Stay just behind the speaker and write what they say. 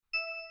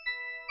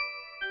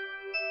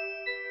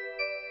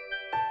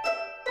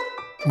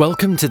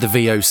Welcome to the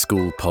VO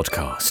School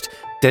podcast,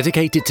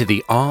 dedicated to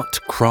the art,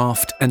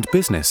 craft, and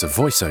business of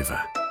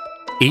voiceover.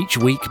 Each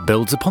week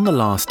builds upon the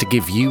last to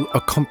give you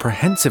a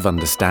comprehensive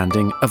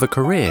understanding of a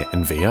career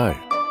in VO.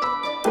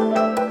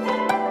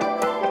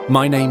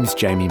 My name's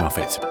Jamie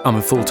Muffett. I'm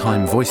a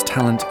full-time voice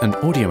talent and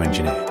audio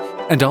engineer,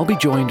 and I'll be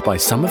joined by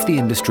some of the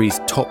industry's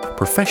top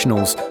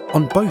professionals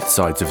on both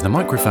sides of the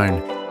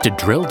microphone to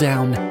drill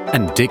down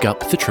and dig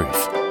up the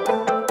truth.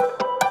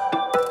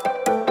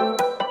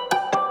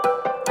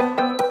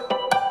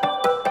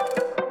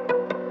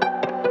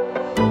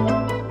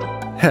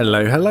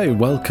 Hello,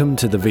 welcome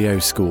to the VO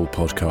School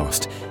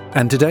podcast.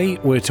 And today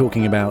we're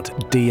talking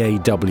about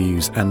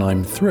DAWs, and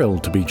I'm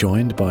thrilled to be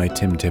joined by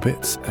Tim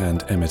Tippett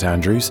and Emmett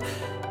Andrews.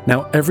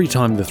 Now, every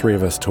time the three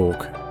of us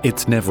talk,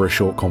 it's never a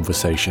short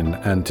conversation,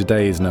 and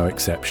today is no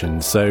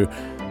exception. So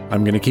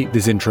I'm going to keep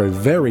this intro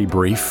very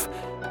brief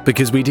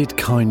because we did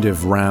kind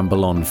of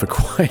ramble on for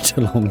quite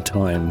a long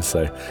time.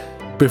 So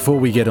before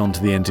we get on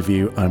to the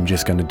interview, I'm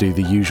just going to do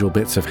the usual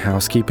bits of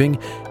housekeeping.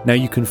 Now,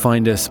 you can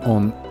find us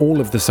on all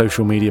of the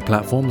social media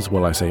platforms.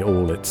 Well, I say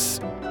all, it's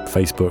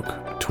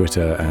Facebook,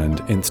 Twitter,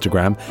 and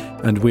Instagram.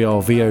 And we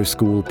are VO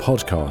School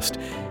Podcast.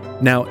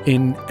 Now,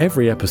 in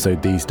every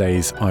episode these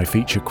days, I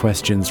feature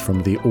questions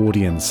from the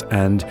audience,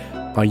 and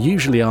I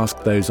usually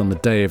ask those on the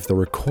day of the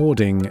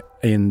recording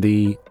in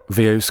the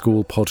VO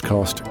School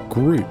Podcast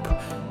group.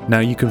 Now,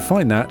 you can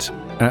find that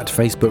at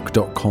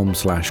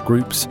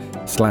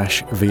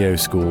facebook.com/groups/VO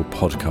School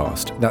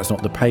Podcast. That's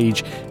not the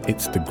page,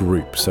 it's the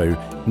group. So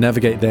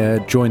navigate there,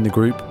 join the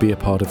group, be a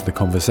part of the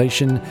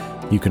conversation.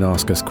 You can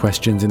ask us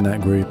questions in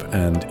that group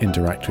and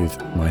interact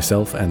with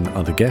myself and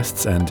other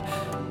guests. And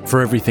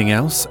for everything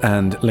else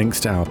and links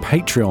to our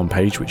Patreon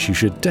page, which you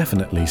should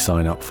definitely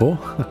sign up for,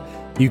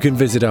 you can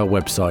visit our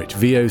website,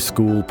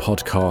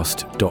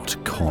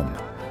 voschoolpodcast.com.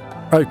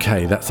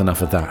 Okay, that's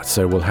enough of that.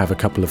 So we'll have a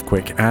couple of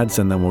quick ads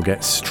and then we'll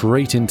get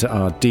straight into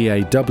our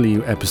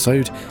DAW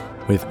episode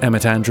with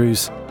Emmett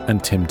Andrews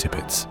and Tim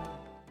Tippett.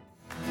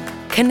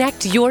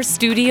 Connect your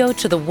studio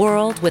to the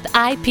world with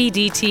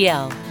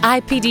IPDTL.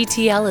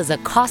 IPDTL is a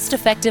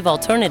cost-effective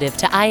alternative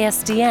to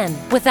ISDN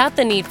without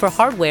the need for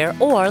hardware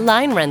or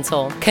line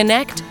rental.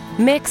 Connect,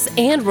 mix,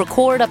 and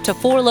record up to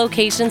 4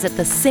 locations at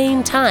the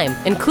same time,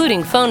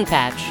 including phone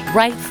patch,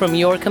 right from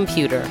your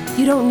computer.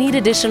 You don't need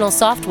additional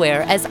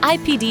software as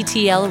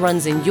IPDTL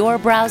runs in your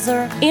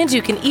browser, and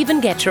you can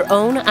even get your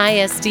own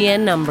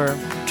ISDN number.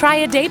 Try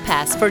a day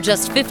pass for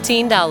just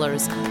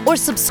 $15 or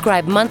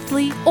subscribe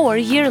monthly or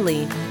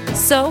yearly.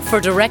 So for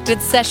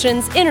directed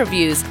sessions,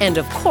 interviews, and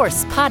of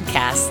course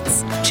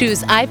podcasts,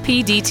 choose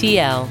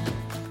IPDTL.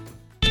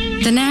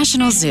 The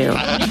National Zoo.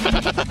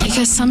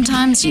 Because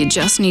sometimes you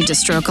just need to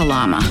stroke a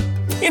llama.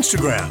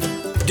 Instagram.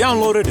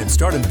 Download it and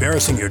start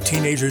embarrassing your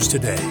teenagers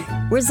today.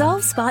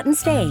 Resolve spot and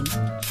stain.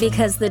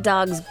 Because the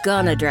dog's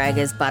gonna drag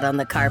his butt on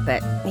the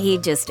carpet. He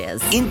just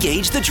is.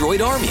 Engage the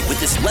droid army with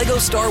this LEGO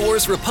Star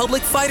Wars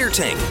Republic fighter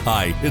tank.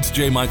 Hi, it's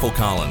J. Michael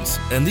Collins,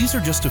 and these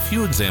are just a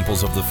few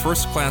examples of the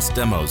first-class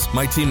demos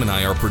my team and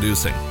I are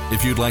producing.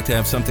 If you'd like to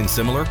have something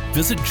similar,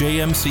 visit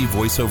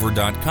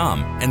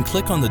jmcvoiceover.com and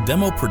click on the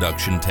Demo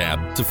Production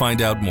tab to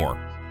find out more.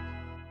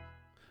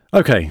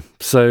 Okay,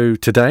 so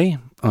today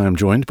I am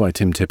joined by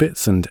Tim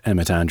Tippett and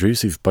Emmett Andrews,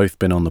 who've both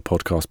been on the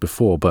podcast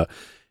before, but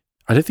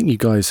I don't think you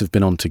guys have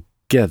been on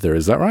together,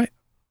 is that right?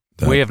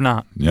 We have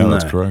not. Yeah, no.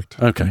 That's correct.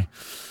 Okay.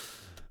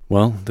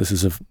 Well, this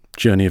is a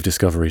journey of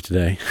discovery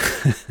today.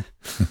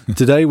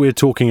 Today we're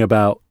talking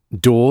about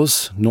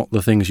DAWs, not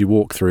the things you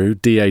walk through,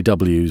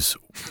 DAWs,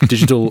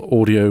 digital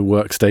audio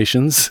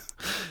workstations.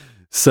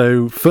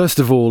 So first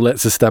of all,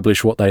 let's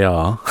establish what they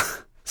are.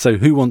 So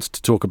who wants to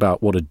talk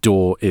about what a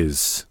DAW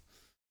is?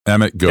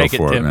 Emmett, go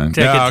for it, man.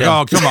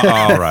 Oh, come on.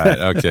 All right.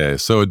 Okay.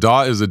 So a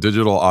DAW is a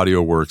digital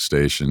audio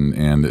workstation,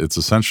 and it's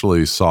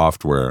essentially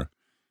software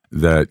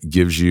that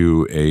gives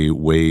you a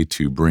way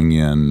to bring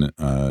in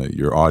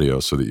your audio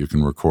so that you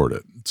can record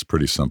it. It's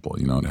pretty simple.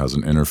 You know, it has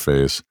an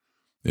interface.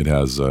 It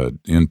has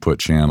input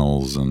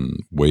channels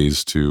and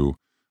ways to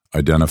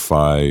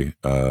identify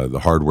the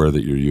hardware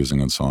that you're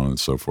using and so on and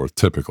so forth,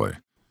 typically.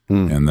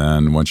 And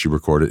then once you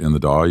record it in the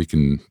DAW, you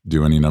can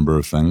do any number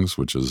of things,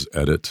 which is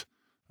edit,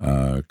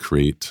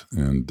 create,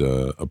 and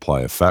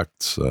apply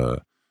effects.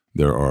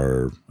 There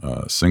are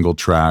single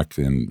track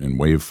in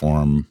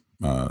waveform.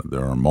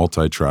 There are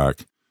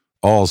multi-track,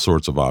 all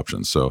sorts of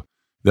options. So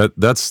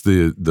that's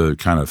the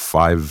kind of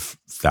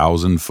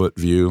 5,000-foot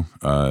view.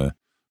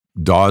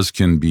 DAWs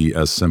can be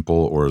as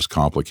simple or as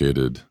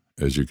complicated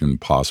as you can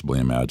possibly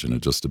imagine.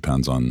 It just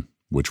depends on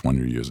which one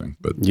you're using.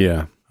 But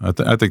yeah, I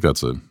think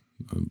that's a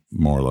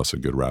more or less a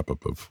good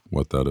wrap-up of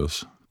what that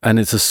is. And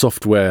it's a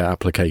software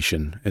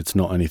application. It's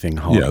not anything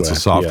hardware. Yeah, it's a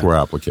software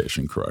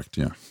application, correct,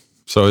 yeah.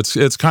 So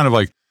it's kind of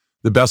like,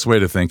 the best way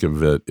to think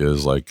of it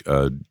is like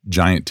a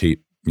giant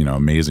tape,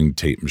 amazing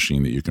tape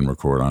machine that you can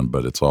record on,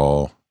 but it's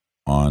all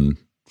on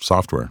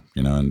software,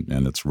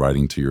 and it's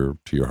writing to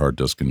your hard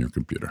disk in your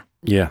computer.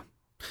 Yeah.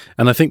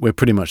 And I think we're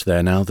pretty much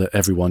there now that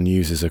everyone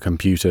uses a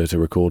computer to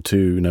record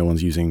to. No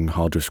one's using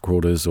hard disk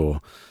recorders or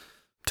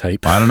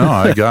tape? I don't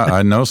know.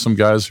 I know some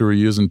guys who are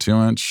using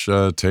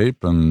 2-inch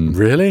tape, and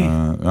really,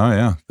 oh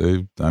yeah,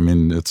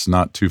 it's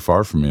not too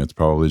far from me. It's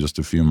probably just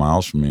a few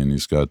miles from me, and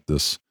he's got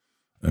this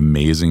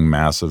amazing,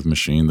 massive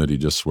machine that he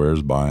just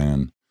swears by,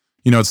 and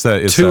it's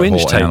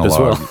 2-inch tape analog, as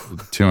well.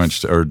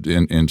 2-inch or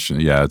inch,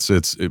 yeah,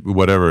 it's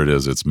whatever it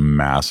is, it's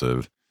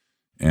massive,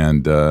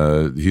 and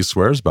he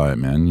swears by it,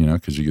 man.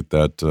 Because you get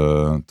that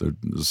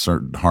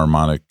certain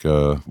harmonic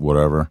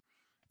whatever.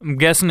 I'm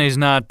guessing he's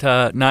not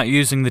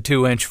using the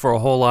 2-inch for a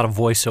whole lot of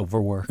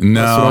voiceover work.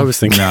 No, that's what I was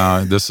thinking.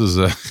 No, this is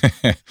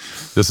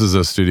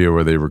a studio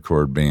where they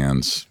record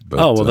bands.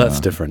 But, that's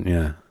different.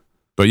 Yeah,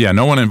 but yeah,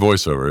 no one in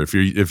voiceover. If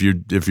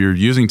you're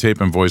using tape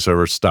in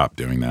voiceover, stop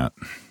doing that.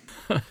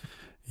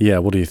 Yeah,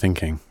 what are you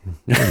thinking?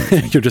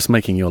 You're just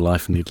making your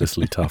life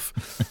needlessly tough.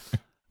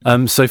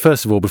 So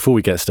first of all, before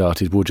we get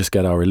started, we'll just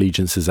get our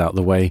allegiances out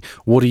the way.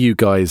 What do you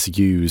guys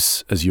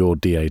use as your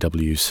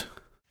DAWs?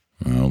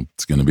 Well,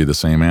 it's going to be the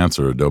same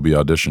answer. Adobe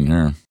Audition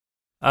here.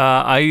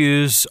 I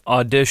use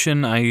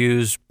Audition. I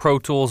use Pro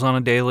Tools on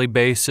a daily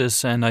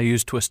basis, and I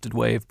use Twisted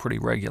Wave pretty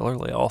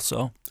regularly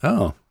also.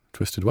 Oh,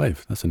 Twisted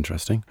Wave. That's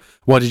interesting.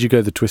 Why did you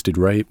go the Twisted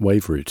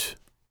Wave route?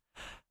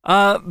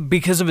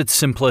 Because of its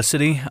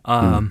simplicity.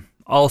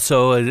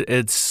 Also,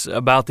 it's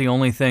about the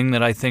only thing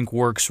that I think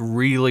works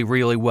really,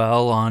 really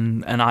well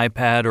on an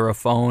iPad or a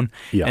phone.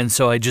 Yeah. And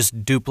so I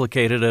just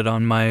duplicated it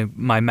on my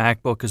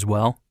MacBook as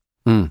well.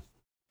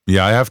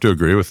 Yeah, I have to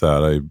agree with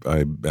that.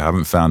 I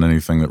haven't found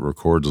anything that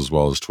records as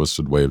well as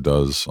Twisted Wave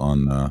does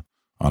on an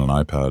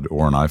iPad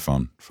or an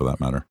iPhone, for that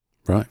matter.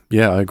 Right.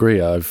 Yeah, I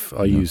agree. I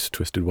use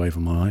Twisted Wave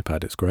on my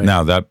iPad. It's great.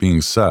 Now, that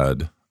being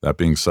said,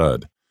 if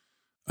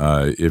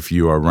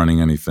you are running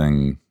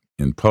anything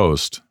in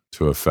post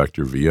to affect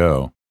your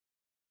VO,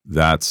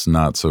 that's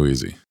not so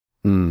easy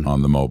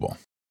on the mobile.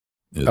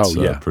 It's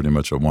pretty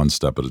much a one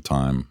step at a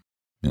time,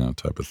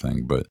 type of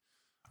thing. But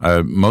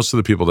most of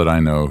the people that I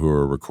know who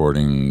are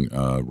recording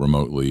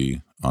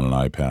remotely on an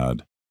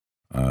iPad,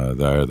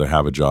 they either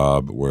have a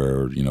job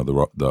where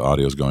the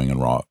audio is going in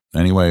RAW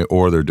anyway,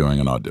 or they're doing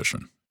an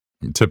audition.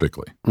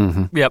 Typically.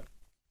 Mm-hmm. Yep,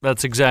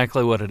 that's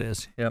exactly what it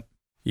is. Yep.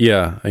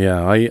 Yeah.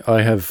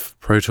 I have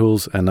Pro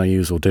Tools and I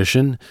use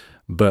Audition,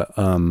 but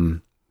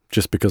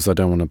just because I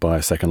don't want to buy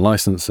a second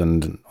license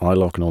and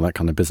iLok and all that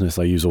kind of business,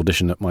 I use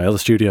Audition at my other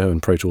studio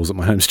and Pro Tools at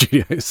my home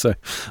studio. So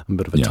I'm a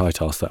bit of a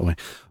tight ass that way.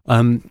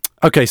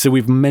 Okay, so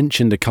we've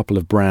mentioned a couple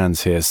of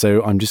brands here.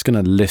 So I'm just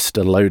going to list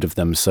a load of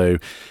them so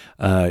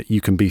you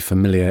can be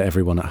familiar,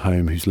 everyone at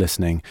home who's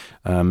listening.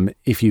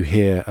 If you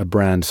hear a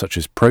brand such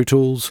as Pro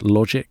Tools,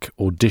 Logic,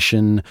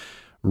 Audition,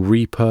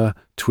 Reaper,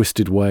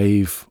 Twisted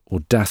Wave,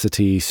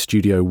 Audacity,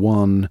 Studio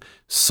One,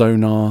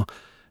 Sonar,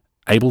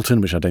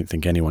 Ableton, which I don't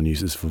think anyone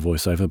uses for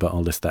voiceover, but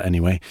I'll list that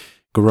anyway.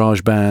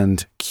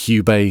 GarageBand,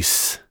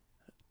 Cubase.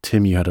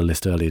 Tim, you had a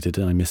list earlier. Did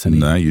I miss any?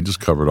 No, you just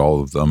covered all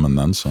of them and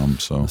then some.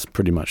 So that's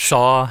pretty much.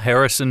 Shaw,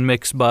 Harrison,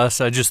 Mixbus.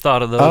 I just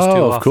thought of those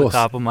two off the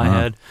top of my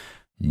head.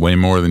 Way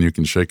more than you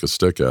can shake a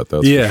stick at.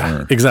 That's for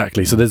sure.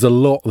 Exactly. So there's a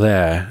lot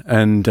there,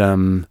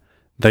 and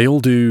they all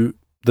do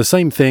the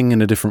same thing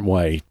in a different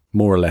way.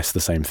 More or less the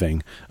same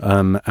thing.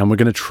 And we're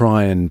going to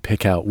try and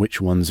pick out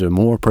which ones are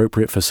more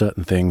appropriate for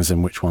certain things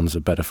and which ones are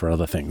better for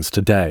other things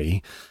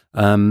today.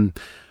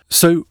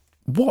 So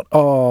what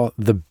are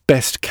the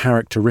best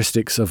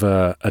characteristics of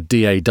a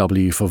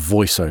DAW for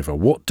voiceover?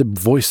 What do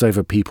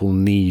voiceover people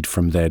need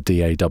from their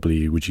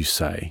DAW, would you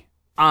say?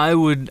 I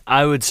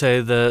would say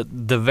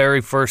the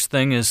very first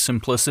thing is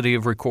simplicity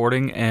of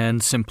recording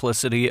and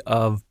simplicity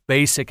of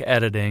basic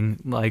editing,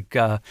 like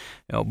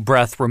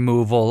breath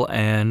removal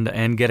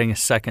and getting a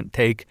second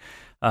take.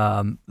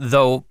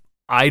 Though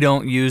I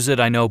don't use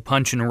it, I know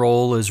punch and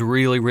roll is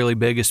really, really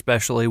big,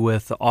 especially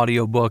with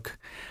audiobook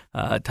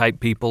type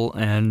people,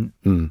 and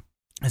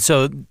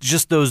so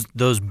just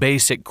those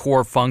basic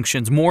core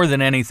functions. More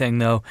than anything,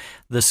 though,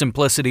 the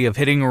simplicity of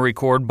hitting a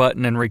record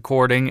button and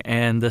recording,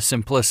 and the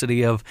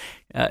simplicity of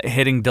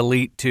hitting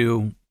delete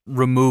to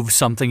remove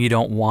something you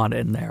don't want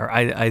in there,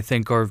 I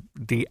think are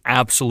the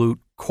absolute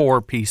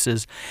core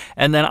pieces.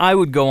 And then I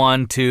would go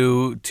on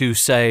to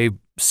say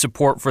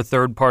support for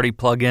third-party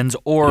plugins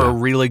or a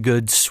really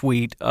good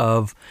suite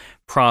of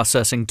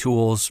processing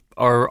tools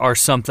are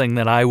something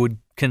that I would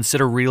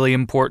consider really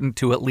important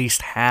to at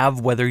least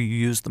have, whether you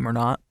use them or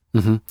not.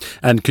 Mm-hmm.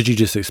 And could you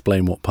just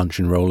explain what punch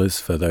and roll is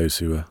for those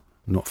who are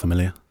not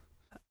familiar?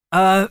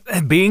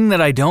 Being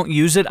that I don't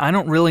use it, I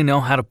don't really know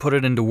how to put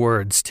it into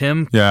words.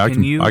 Tim, I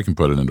can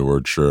put it into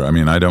words, sure. I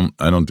mean, I don't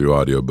do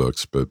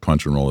audiobooks, but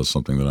punch and roll is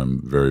something that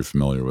I'm very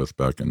familiar with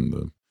back in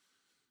the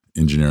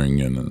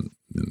engineering and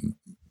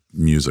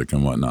music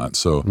and whatnot.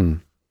 So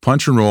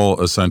punch and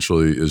roll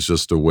essentially is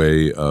just a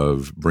way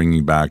of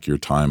bringing back your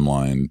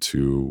timeline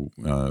to,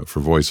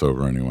 for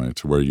voiceover anyway,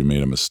 to where you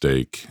made a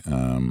mistake.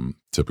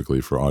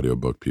 Typically for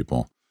audiobook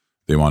people,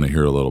 they want to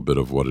hear a little bit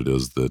of what it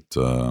is that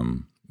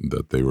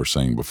they were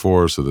saying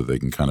before, so that they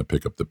can kind of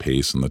pick up the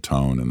pace and the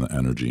tone and the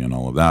energy and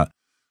all of that.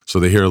 So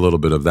they hear a little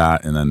bit of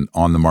that, and then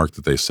on the mark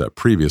that they set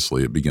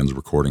previously, it begins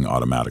recording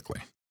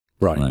automatically.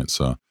 Right.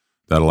 So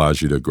that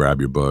allows you to grab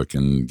your book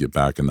and get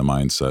back in the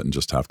mindset and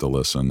just have to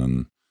listen.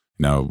 And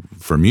now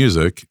for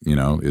music,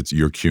 it's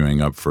you're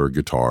queuing up for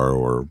guitar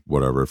or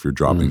whatever. If you're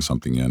dropping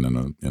something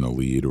in a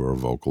lead or a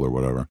vocal or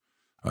whatever,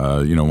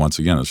 once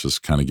again, it's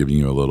just kind of giving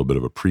you a little bit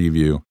of a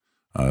preview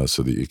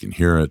so that you can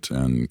hear it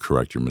and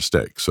correct your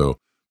mistake. So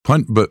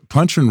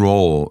punch and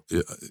roll,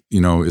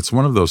 it's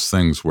one of those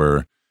things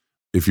where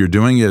if you're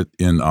doing it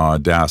in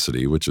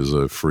Audacity, which is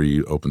a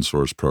free open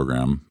source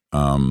program,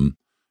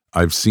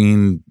 I've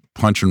seen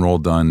punch and roll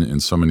done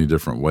in so many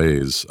different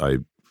ways. I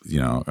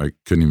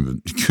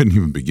couldn't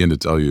even begin to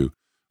tell you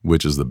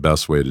which is the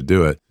best way to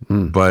do it.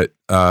 But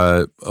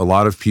a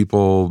lot of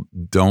people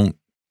don't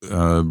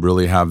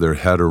really have their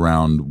head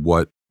around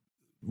what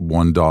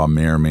one DAW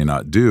may or may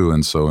not do.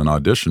 And so in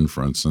Audition,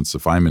 for instance,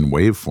 if I'm in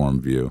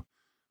waveform view,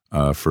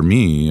 for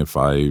me, if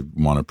I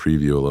want to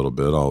preview a little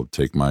bit, I'll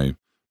take my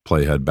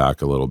playhead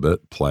back a little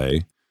bit,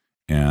 play.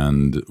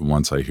 And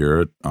once I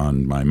hear it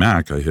on my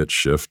Mac, I hit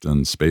Shift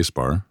and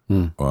Spacebar,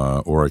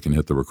 or I can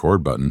hit the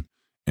record button.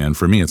 And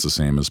for me, it's the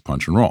same as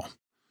punch and roll.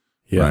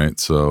 Yeah. Right.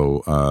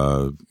 So,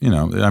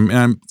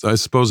 I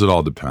suppose it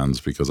all depends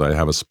because I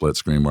have a split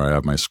screen where I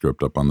have my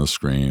script up on the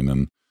screen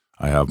and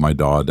I have my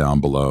DAW down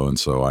below. And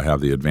so I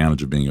have the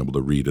advantage of being able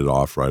to read it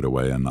off right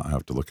away and not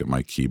have to look at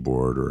my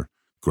keyboard or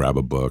grab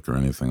a book or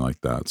anything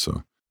like that.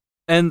 So.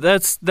 And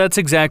that's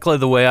exactly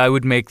the way I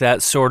would make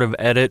that sort of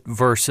edit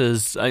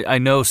versus I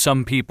know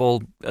some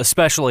people,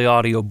 especially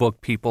audiobook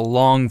people,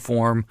 long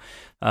form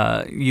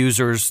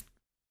users,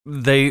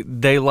 they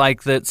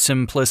like that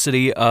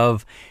simplicity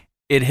of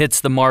it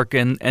hits the mark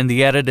and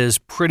the edit is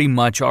pretty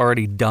much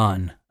already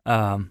done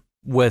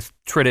with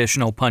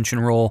traditional punch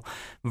and roll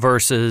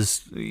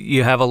versus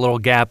you have a little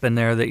gap in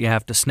there that you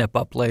have to snip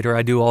up later.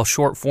 I do all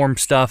short form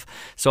stuff,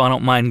 so I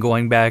don't mind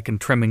going back and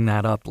trimming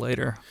that up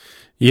later.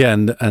 Yeah,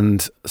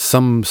 and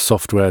some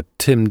software,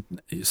 Tim,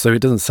 so it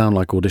doesn't sound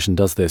like Audition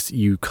does this,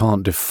 you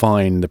can't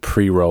define the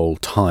pre-roll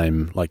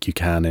time like you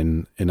can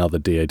in other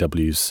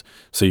DAWs.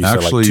 So you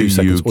actually, say like 2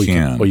 seconds.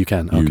 You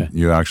can. Okay.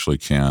 You actually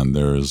can.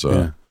 There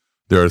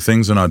are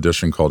things in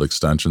Audition called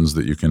extensions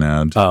that you can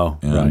add. Oh,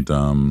 and,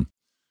 right.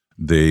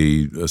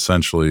 They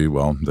essentially,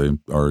 they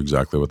are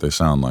exactly what they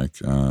sound like.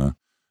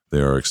 They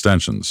are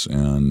extensions,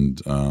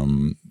 and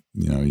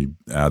you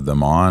add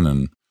them on,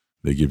 and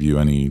they give you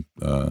any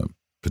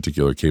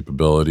particular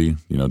capability,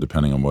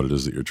 depending on what it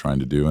is that you're trying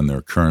to do. And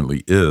there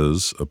currently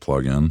is a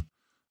plugin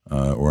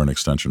or an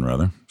extension,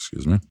 rather.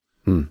 Excuse me.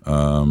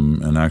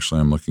 And actually,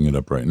 I'm looking it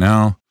up right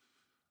now.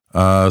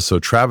 So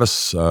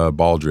Travis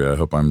Baldry, I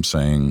hope I'm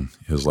saying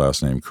his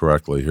last name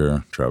correctly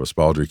here. Travis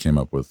Baldry came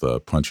up with a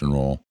punch and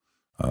roll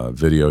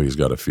video. He's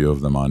got a few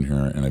of them on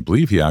here, and I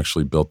believe he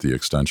actually built the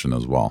extension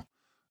as well.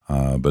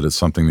 But it's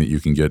something that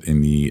you can get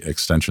in the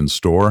extension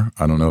store.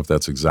 I don't know if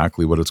that's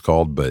exactly what it's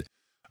called, but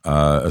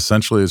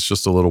essentially it's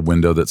just a little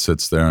window that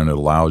sits there, and it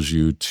allows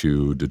you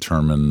to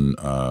determine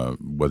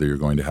whether you're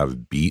going to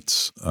have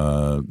beats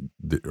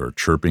or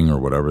chirping or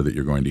whatever that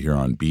you're going to hear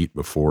on beat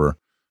before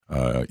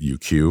you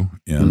cue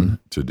in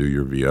to do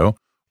your VO,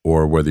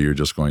 or whether you're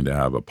just going to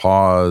have a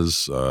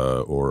pause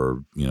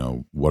or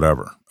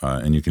whatever,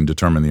 and you can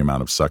determine the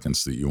amount of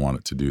seconds that you want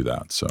it to do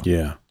that. So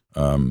yeah,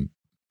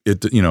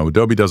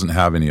 Adobe doesn't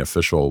have any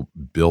official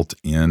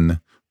built-in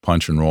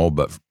punch and roll,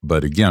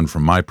 but again,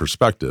 from my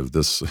perspective,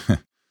 this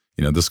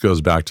this goes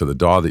back to the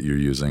DAW that you're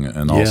using,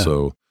 and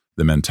also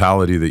the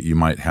mentality that you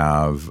might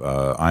have.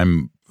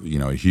 I'm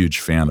a huge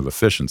fan of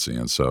efficiency,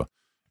 and so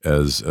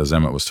as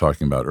Emmett was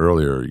talking about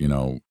earlier,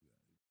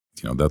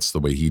 that's the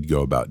way he'd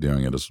go about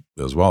doing it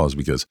as well, is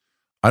because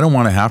I don't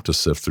want to have to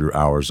sift through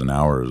hours and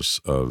hours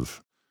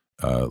of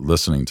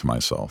listening to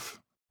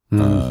myself,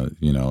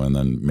 and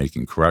then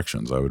making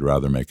corrections. I would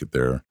rather make it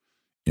there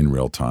in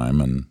real time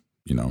and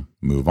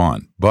move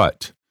on.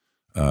 But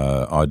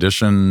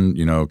Audition,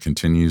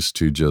 continues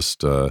to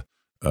just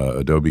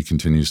Adobe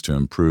continues to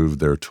improve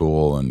their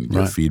tool and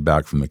get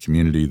feedback from the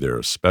community. They're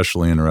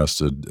especially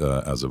interested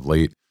as of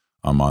late.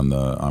 I'm on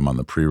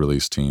the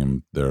pre-release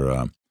team.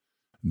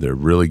 They're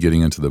really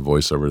getting into the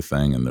voiceover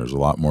thing, and there's a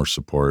lot more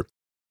support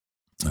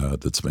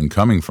that's been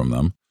coming from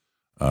them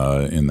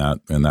in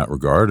that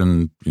regard.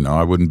 And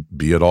I wouldn't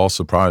be at all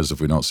surprised if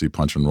we don't see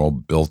punch and roll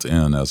built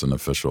in as an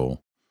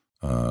official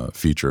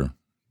feature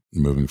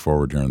moving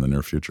forward here in the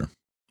near future.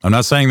 I'm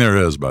not saying there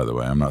is, by the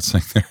way. I'm not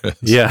saying there is.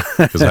 Yeah,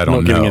 because I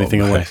don't not giving anything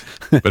away.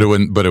 but it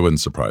wouldn't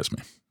surprise me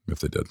if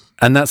they did.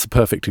 And that's a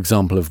perfect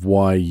example of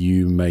why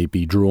you may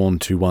be drawn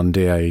to one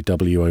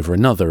DAW over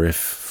another. If,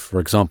 for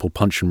example,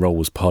 punch and roll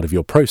was part of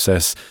your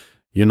process,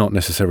 you're not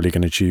necessarily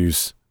going to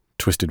choose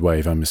Twisted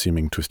Wave. I'm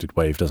assuming Twisted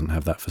Wave doesn't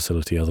have that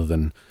facility other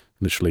than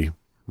literally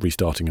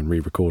restarting and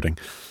re-recording.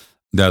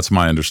 That's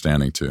my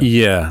understanding too.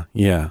 Yeah.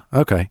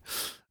 Okay.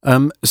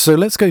 So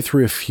let's go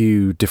through a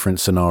few different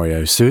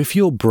scenarios. So if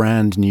you're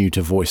brand new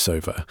to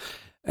VoiceOver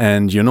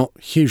and you're not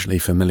hugely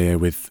familiar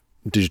with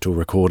digital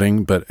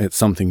recording, but it's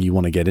something you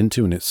want to get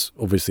into, and it's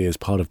obviously as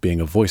part of being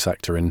a voice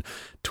actor in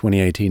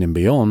 2018 and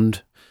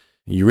beyond,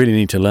 you really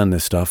need to learn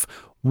this stuff.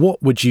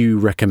 What would you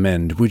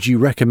recommend? Would you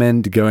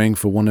recommend going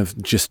for one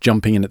of just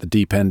jumping in at the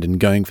deep end and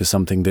going for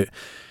something that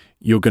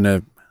you're going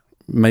to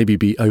maybe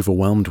be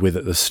overwhelmed with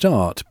at the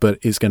start, but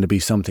is going to be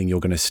something you're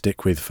going to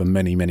stick with for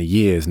many, many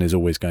years and is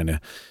always going to,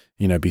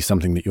 be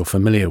something that you're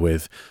familiar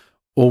with?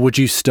 Or would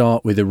you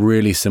start with a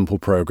really simple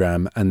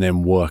program and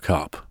then work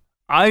up?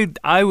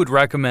 I would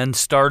recommend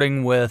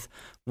starting with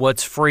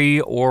what's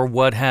free or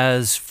what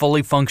has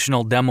fully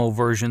functional demo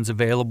versions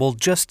available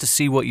just to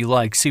see what you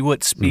like, see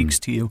what speaks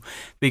to you.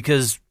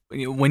 Because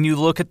when you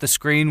look at the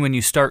screen, when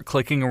you start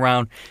clicking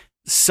around,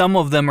 some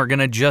of them are going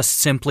to just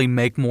simply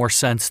make more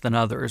sense than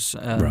others.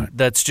 Right.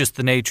 That's just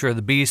the nature of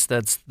the beast.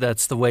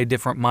 That's the way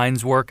different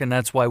minds work, and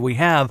that's why we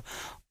have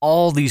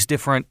all these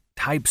different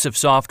types of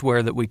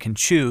software that we can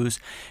choose.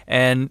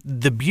 And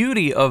the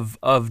beauty of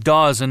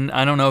DAWs, and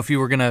I don't know if you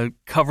were going to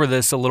cover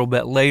this a little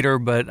bit later,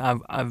 but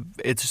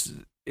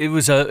it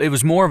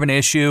was more of an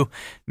issue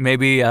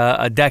maybe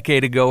a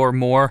decade ago or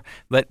more,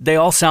 but they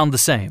all sound the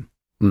same.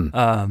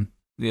 The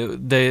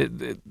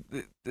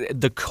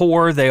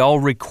core, they all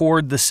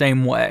record the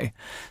same way.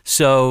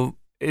 So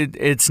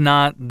it's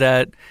not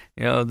that,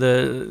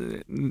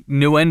 the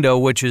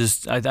Nuendo, which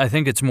is, I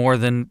think it's more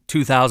than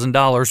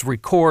 $2,000,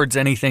 records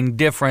anything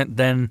different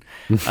than,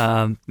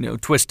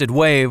 Twisted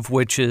Wave,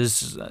 which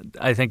is,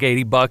 I think,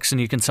 $80,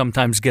 and you can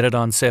sometimes get it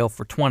on sale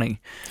for $20.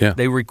 Yeah.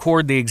 They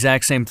record the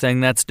exact same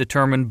thing. That's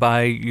determined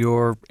by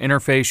your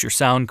interface, your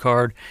sound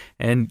card,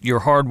 and your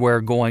hardware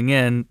going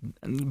in.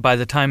 By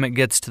the time it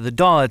gets to the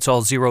DAW, it's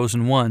all zeros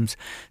and ones.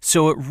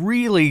 So it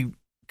really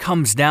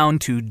comes down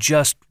to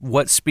just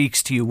what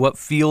speaks to you, what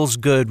feels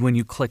good when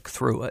you click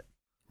through it.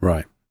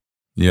 Right.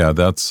 Yeah,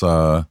 that's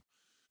I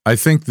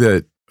think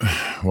that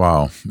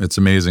it's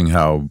amazing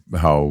how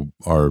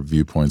our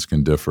viewpoints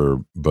can differ,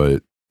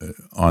 but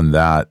on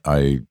that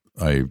I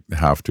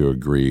have to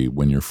agree.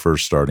 When you're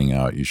first starting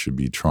out, you should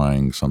be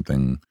trying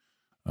something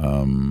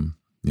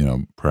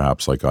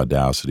perhaps like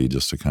Audacity,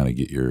 just to kind of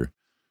get your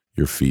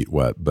feet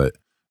wet. But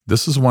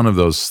this is one of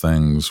those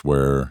things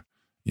where,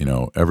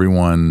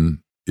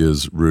 everyone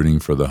is rooting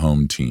for the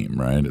home team,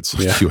 right? It's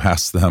like you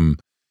ask them,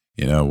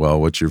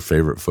 what's your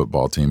favorite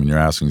football team? And you're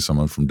asking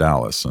someone from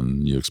Dallas,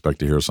 and you expect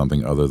to hear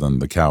something other than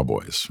the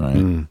Cowboys,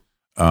 right?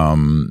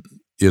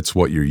 It's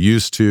what you're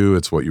used to.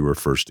 It's what you were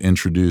first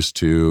introduced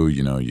to.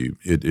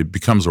 It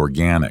becomes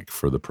organic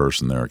for the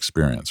person, their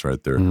experience,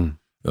 right? They're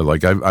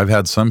like, I've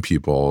had some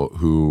people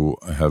who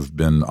have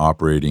been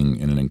operating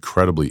in an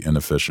incredibly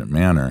inefficient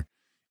manner,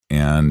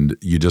 and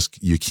you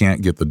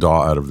can't get the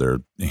DAW out of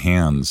their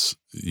hands.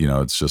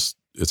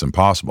 It's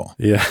impossible.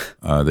 Yeah.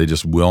 They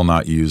just will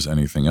not use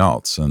anything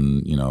else.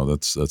 And,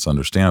 that's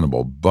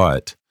understandable.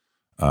 But,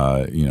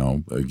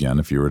 again,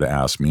 if you were to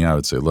ask me, I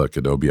would say, look,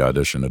 Adobe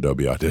Audition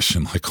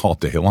like all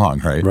day long,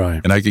 right?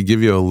 Right. And I could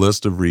give you a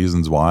list of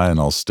reasons why, and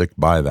I'll stick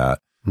by that.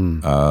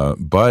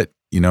 But,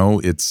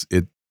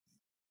 it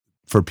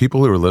for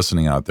people who are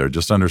listening out there,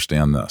 just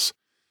understand this.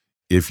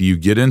 If you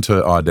get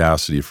into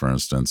Audacity, for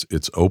instance,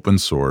 it's open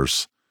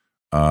source.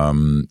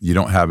 You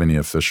don't have any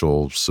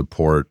official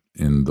support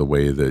in the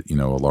way that,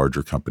 a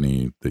larger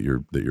company that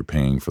you're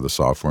paying for the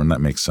software, and that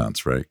makes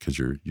sense, right? Because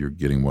you're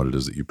getting what it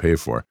is that you pay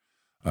for.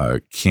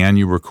 Can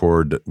you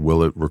record?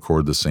 Will it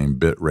record the same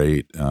bit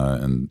rate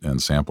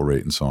and sample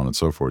rate and so on and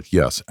so forth?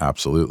 Yes,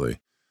 absolutely.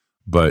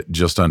 But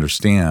just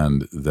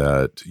understand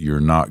that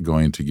you're not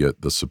going to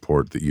get the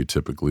support that you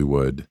typically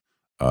would,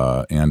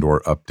 and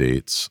or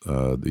updates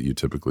that you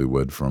typically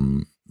would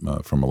from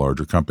a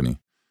larger company.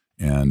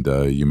 And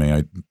you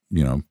may,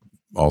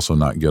 also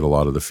not get a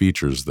lot of the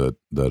features that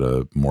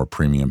a more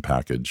premium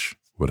package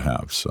would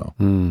have. So,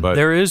 but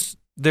there is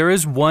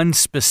one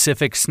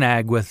specific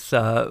snag with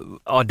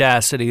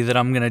Audacity that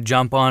I'm going to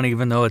jump on,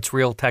 even though it's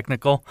real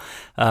technical.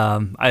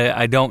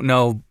 I don't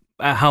know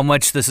how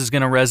much this is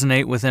going to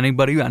resonate with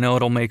anybody. I know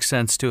it'll make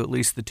sense to at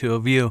least the two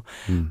of you.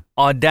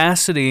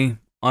 Audacity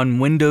on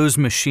Windows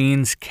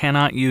machines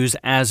cannot use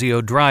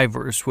ASIO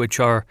drivers, which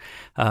are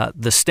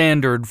the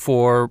standard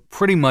for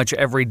pretty much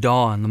every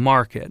DAW on the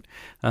market.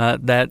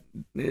 That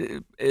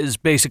is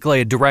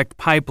basically a direct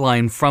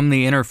pipeline from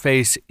the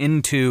interface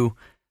into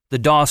the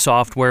DAW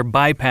software,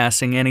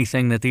 bypassing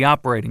anything that the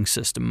operating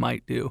system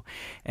might do.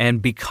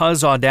 And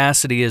because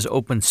Audacity is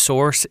open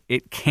source,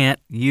 it can't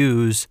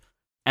use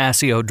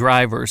ASIO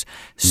drivers.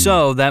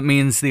 So that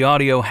means the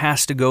audio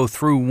has to go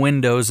through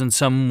Windows in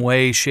some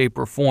way, shape,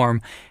 or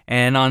form.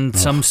 And on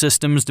some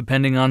systems,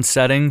 depending on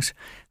settings,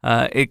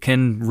 it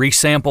can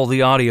resample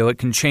the audio, it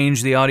can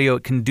change the audio,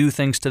 it can do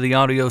things to the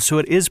audio. So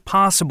it is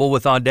possible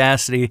with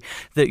Audacity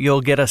that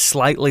you'll get a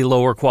slightly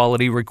lower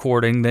quality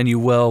recording than you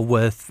will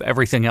with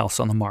everything else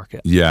on the market.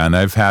 Yeah, and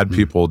I've had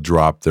people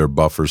drop their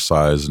buffer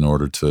size in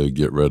order to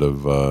get rid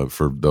of,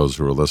 for those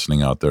who are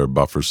listening out there,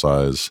 buffer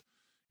size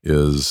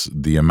is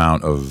the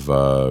amount of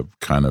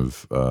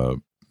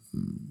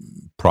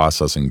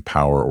processing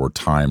power, or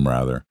time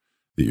rather,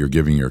 that you're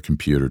giving your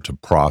computer to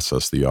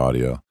process the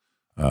audio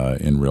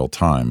in real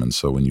time. And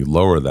so when you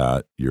lower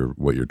that,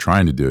 what you're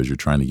trying to do is you're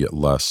trying to get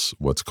less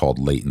what's called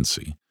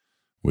latency,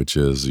 which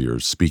is you're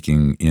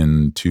speaking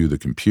into the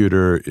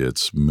computer,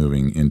 it's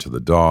moving into the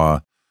DAW,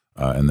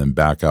 and then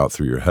back out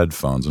through your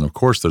headphones. And of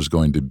course, there's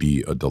going to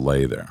be a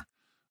delay there.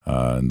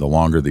 And the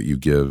longer that you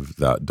give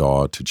that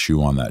DAW to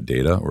chew on that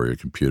data, or your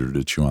computer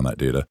to chew on that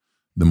data,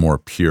 the more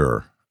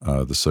pure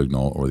the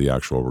signal or the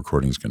actual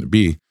recording is going to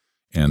be.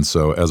 And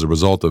so as a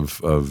result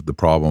of the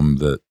problem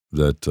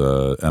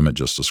that Emmett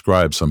just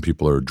described, some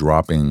people are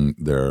dropping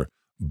their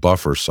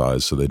buffer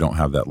size so they don't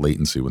have that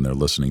latency when they're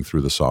listening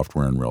through the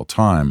software in real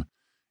time.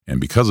 And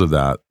because of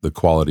that, the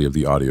quality of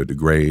the audio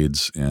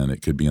degrades, and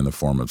it could be in the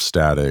form of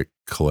static,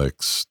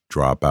 clicks,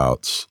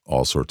 dropouts,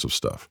 all sorts of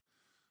stuff.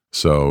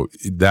 So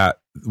that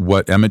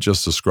what Emmett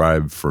just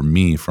described for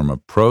me from a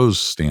pro's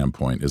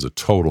standpoint is a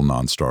total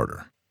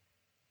non-starter.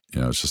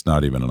 It's just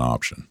not even an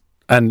option.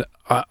 And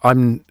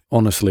I'm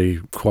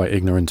honestly quite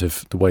ignorant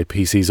of the way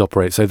PCs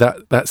operate. So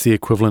that's the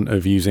equivalent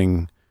of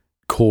using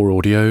Core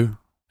Audio,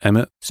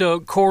 Emmett? So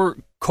Core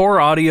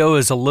Audio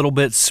is a little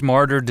bit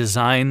smarter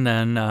design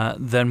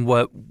than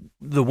what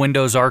the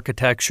Windows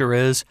architecture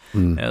is.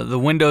 The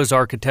Windows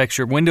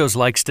architecture, Windows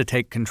likes to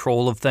take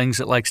control of things.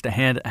 It likes to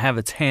have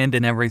its hand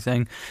in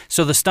everything.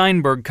 So the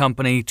Steinberg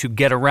company, to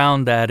get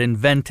around that,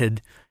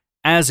 invented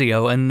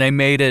ASIO, and they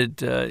made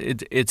it,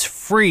 it's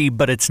free,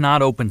 but it's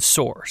not open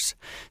source.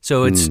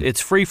 So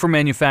it's free for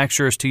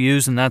manufacturers to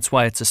use, and that's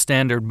why it's a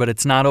standard, but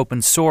it's not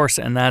open source,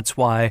 and that's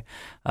why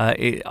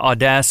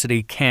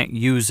Audacity can't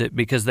use it,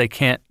 because they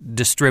can't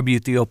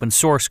distribute the open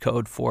source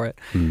code for it.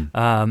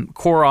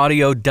 Core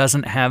Audio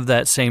doesn't have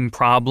that same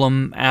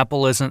problem.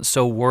 Apple isn't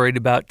so worried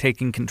about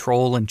taking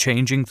control and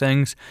changing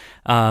things.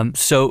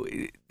 So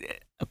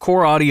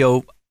Core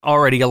Audio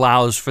already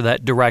allows for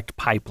that direct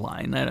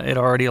pipeline. It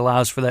already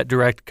allows for that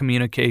direct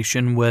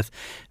communication with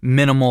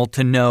minimal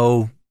to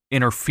no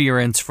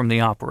interference from the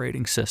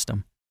operating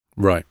system.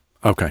 Right.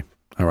 Okay.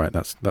 All right.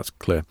 That's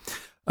clear.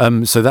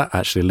 So that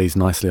actually leads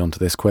nicely onto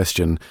this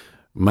question: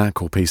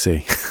 Mac or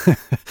PC?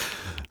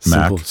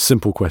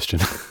 Simple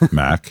question.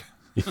 Mac.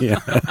 Yeah.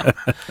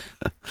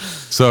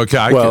 So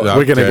okay.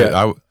 We're going to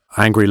get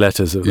angry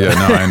letters. No,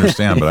 I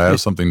understand, but I have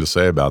something to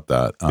say about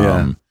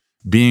that.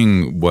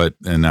 Being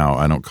and now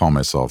I don't call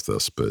myself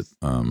this, but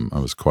I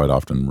was quite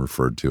often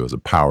referred to as a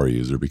power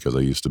user because I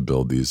used to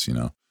build these,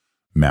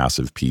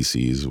 massive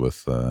PCs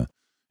with,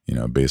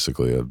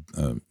 basically a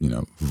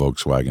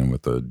Volkswagen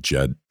with a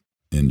jet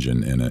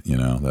engine in it.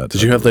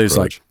 Did you have those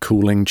like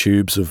cooling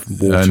tubes of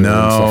water?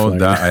 No,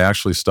 and stuff I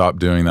actually stopped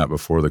doing that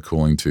before the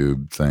cooling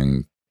tube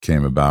thing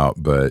came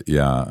about. But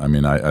yeah, I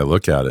mean, I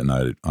look at it and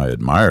I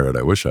admire it.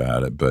 I wish I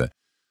had it, but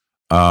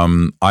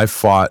I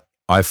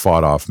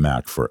fought off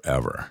Mac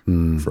forever.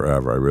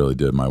 I really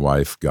did. My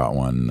wife got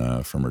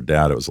one from her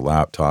dad. It was a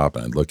laptop,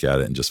 and I'd look at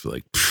it and just be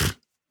like,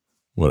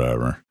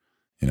 whatever.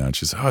 And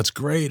she's, oh, it's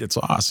great. It's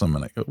awesome.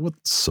 And I go, what,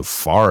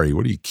 Safari?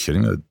 What are you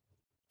kidding?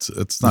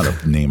 It's not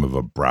a name of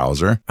a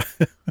browser.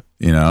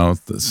 I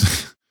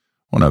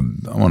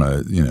want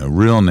a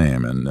real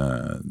name.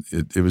 And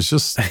it was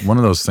just one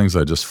of those things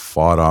I just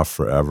fought off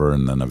forever.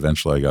 And then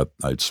eventually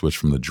I switched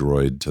from the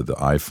Droid to the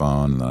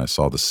iPhone, and then I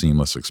saw the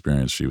seamless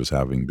experience she was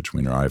having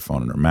between her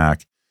iPhone and her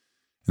Mac.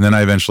 And then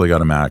I eventually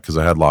got a Mac because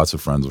I had lots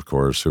of friends, of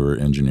course, who were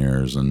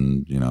engineers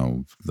and,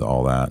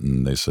 all that.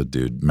 And they said,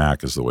 dude,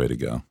 Mac is the way to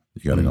go.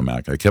 You got to go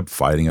Mac. I kept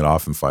fighting it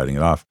off.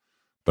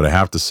 But I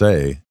have to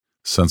say,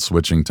 since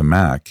switching to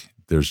Mac,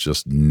 there's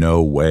just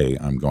no way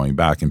I'm going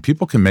back. And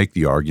people can make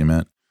the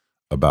argument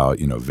about,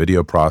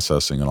 video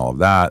processing and all of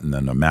that. And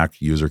then a Mac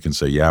user can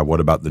say, yeah, what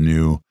about the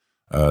new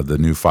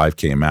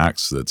 5K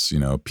Max that's,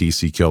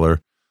 PC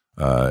killer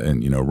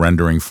and,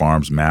 rendering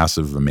farms,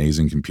 massive,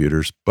 amazing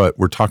computers. But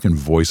we're talking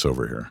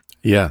voiceover here.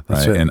 Yeah,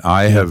 that's right. And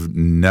I have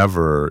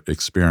never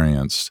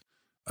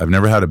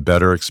had a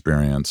better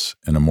experience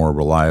and a more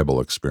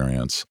reliable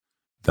experience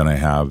than I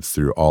have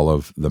through all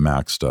of the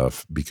Mac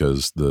stuff,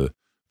 because the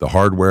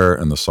hardware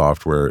and the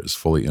software is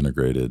fully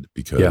integrated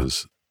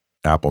because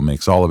Apple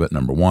makes all of it,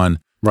 number one.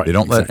 Right, they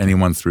don't let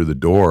anyone through the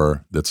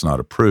door that's not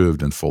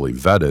approved and fully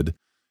vetted.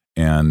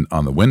 And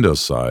on the Windows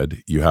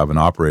side, you have an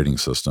operating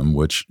system,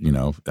 which,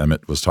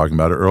 Emmett was talking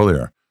about it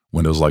earlier.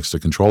 Windows likes to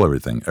control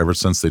everything. Ever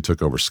since they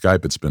took over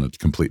Skype, it's been a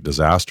complete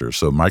disaster.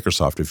 So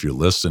Microsoft, if you're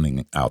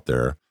listening out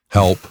there,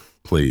 help,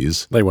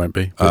 please. They won't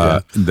be.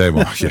 They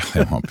won't. Yeah,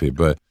 they won't be.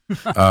 But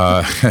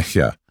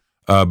yeah.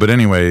 But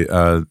anyway,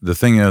 the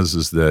thing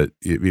is that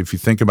if you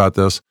think about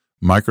this,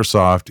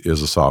 Microsoft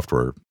is a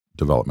software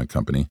development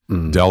company.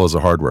 Dell is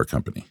a hardware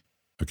company.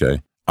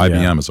 Okay.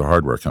 IBM is a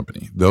hardware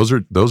company. Those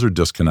are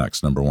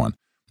disconnects, number one.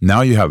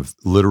 Now you have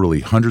literally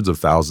hundreds of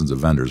thousands of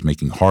vendors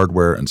making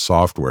hardware and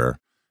software,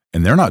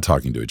 and they're not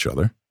talking to each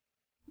other.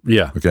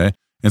 Yeah. Okay.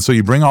 And so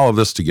you bring all of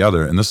this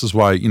together, and this is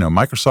why,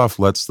 Microsoft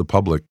lets the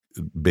public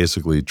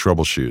basically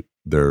troubleshoot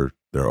their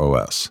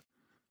OS.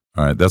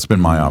 All right. That's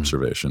been my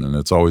observation, and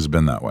it's always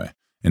been that way.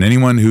 And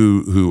anyone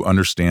who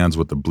understands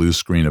what the blue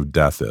screen of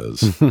death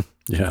is,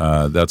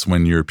 that's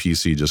when your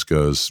PC just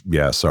goes,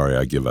 yeah, sorry,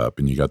 I give up.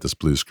 And you got this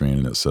blue screen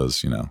and it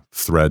says,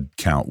 thread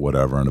count,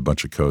 whatever, and a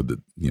bunch of code that,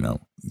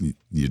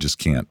 you just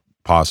can't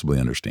possibly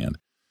understand.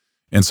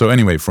 And so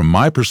anyway, from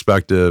my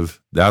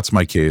perspective, that's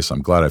my case.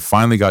 I'm glad I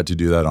finally got to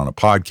do that on a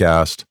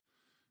podcast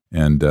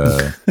and,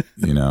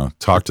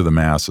 talk to the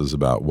masses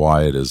about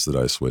why it is that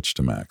I switched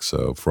to Mac.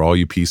 So for all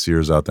you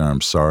PCers out there,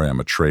 I'm sorry, I'm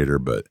a traitor,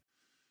 but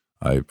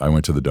I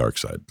went to the dark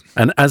side.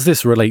 And as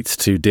this relates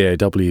to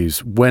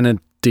DAWs, when a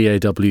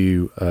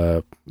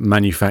DAW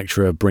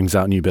manufacturer brings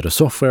out a new bit of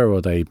software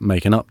or they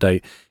make an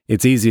update,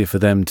 it's easier for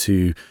them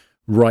to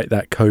write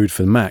that code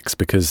for Macs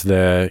because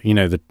they're,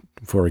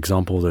 for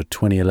example, the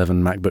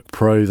 2011 MacBook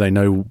Pro, they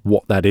know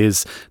what that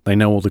is. They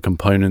know all the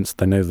components.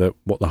 They know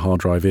what the hard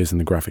drive is and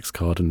the graphics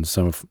card and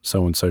so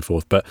on and so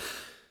forth. But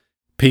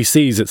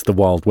PCs, it's the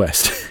Wild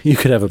West. You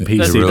could have a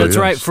PC. That's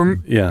right.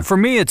 For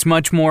me, it's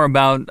much more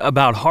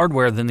about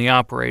hardware than the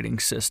operating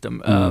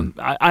system.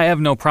 I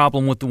have no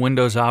problem with the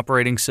Windows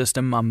operating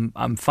system.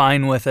 I'm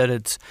fine with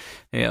it.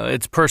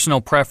 It's personal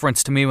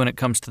preference to me when it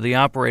comes to the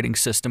operating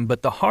system.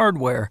 But the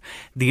hardware,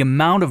 the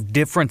amount of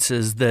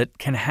differences that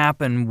can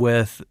happen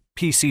with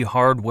PC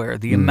hardware,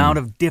 the amount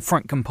of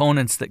different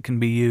components that can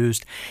be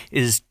used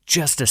is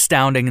just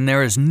astounding. And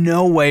there is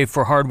no way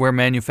for hardware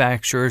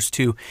manufacturers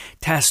to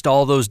test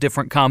all those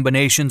different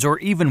combinations or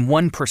even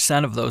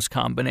 1% of those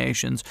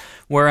combinations.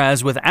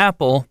 Whereas with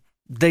Apple,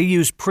 they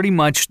use pretty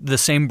much the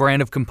same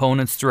brand of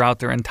components throughout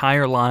their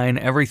entire line.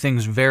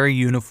 Everything's very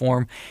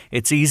uniform.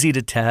 It's easy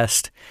to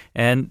test,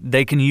 and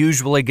they can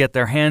usually get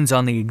their hands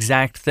on the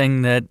exact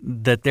thing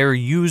that their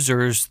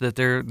users, that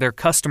their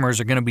customers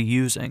are going to be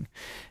using.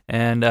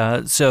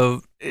 And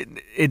so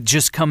it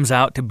just comes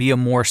out to be a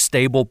more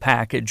stable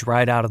package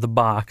right out of the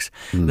box.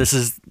 This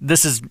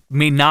is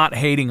me not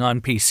hating on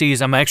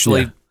PCs. I'm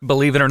actually,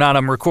 believe it or not,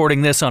 I'm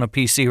recording this on a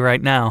PC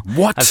right now.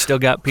 What? I've still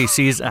got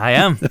PCs. I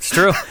am. It's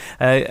true.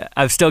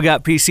 I've still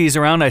got PCs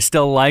around. I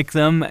still like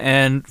them.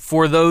 And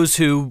for those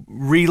who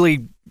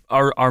really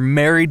are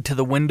married to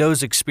the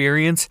Windows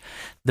experience,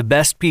 the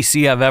best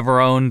PC I've ever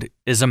owned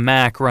is a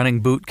Mac running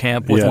Boot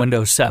Camp with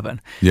Windows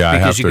 7. Yeah,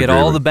 because you get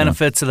all the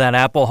benefits of that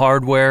Apple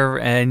hardware,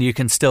 and you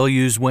can still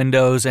use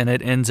Windows, and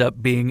it ends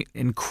up being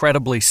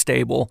incredibly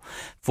stable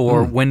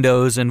for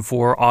Windows and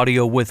for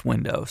audio with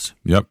Windows.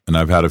 Yep, and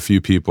I've had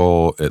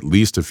at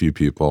least a few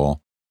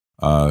people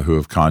who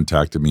have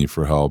contacted me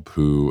for help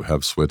who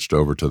have switched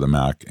over to the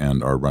Mac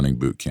and are running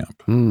Boot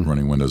Camp,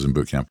 running Windows in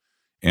Boot Camp.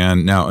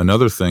 And now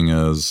another thing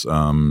is,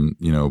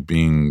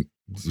 being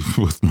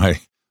with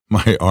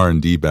my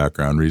R&D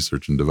background,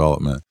 research and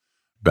development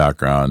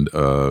background,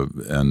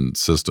 and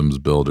systems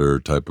builder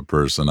type of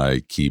person, I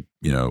keep,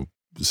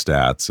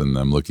 stats and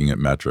I'm looking at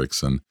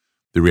metrics. And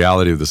the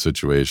reality of the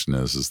situation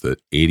is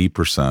that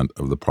 80%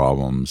 of the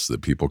problems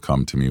that people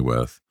come to me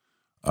with,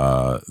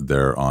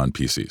 they're on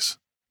PCs.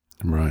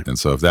 Right. And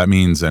so if that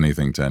means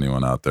anything to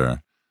anyone out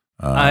there,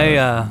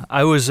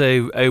 I was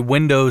a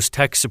Windows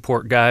tech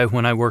support guy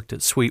when I worked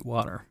at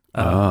Sweetwater.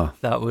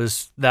 That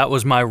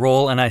was my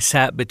role, and I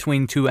sat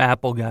between two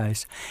Apple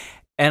guys.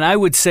 And I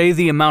would say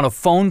the amount of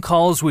phone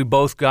calls we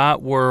both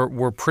got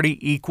were pretty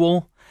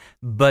equal,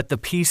 but the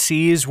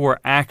PCs were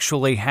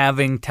actually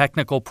having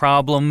technical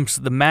problems.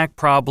 The Mac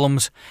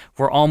problems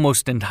were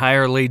almost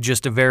entirely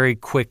just a very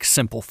quick,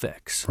 simple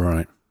fix.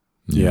 Right.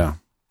 Yeah.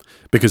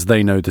 Because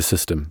they know the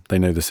system. They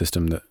know the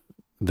system that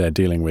they're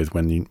dealing with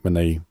when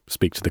they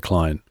speak to the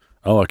client.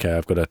 Oh, okay,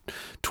 I've got a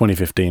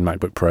 2015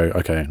 MacBook Pro.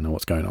 Okay, I know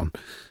what's going on.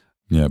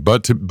 Yeah,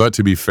 but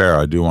to be fair,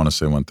 I do want to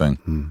say one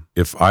thing.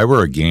 If I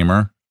were a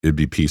gamer, it'd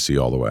be PC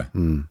all the way.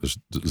 There's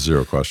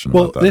zero question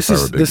about that. Well,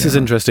 this is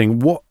interesting.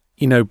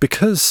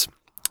 Because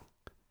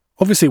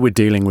obviously we're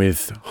dealing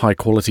with high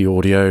quality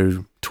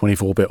audio,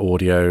 24-bit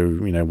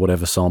audio,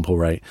 whatever sample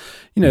rate.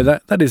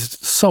 That is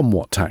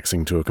somewhat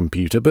taxing to a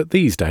computer, but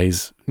these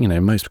days,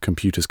 most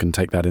computers can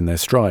take that in their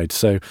stride.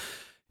 So,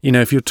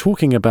 if you're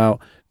talking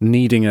about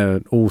needing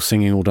a all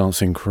singing, all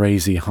dancing,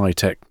 crazy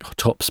high-tech,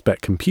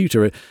 top-spec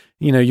computer,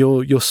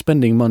 you're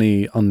spending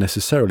money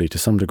unnecessarily to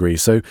some degree.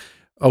 So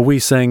are we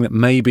saying that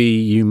maybe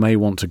you may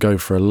want to go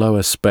for a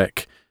lower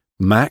spec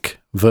Mac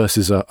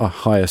versus a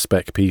higher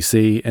spec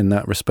PC in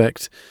that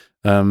respect,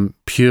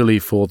 purely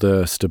for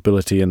the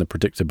stability and the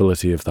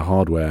predictability of the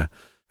hardware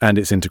and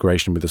its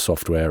integration with the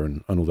software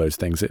and all those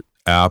things?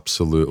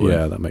 Absolutely.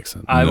 Yeah, that makes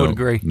sense. I would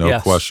agree. No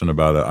question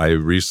about it. I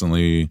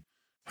recently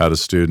had a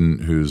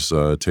student who's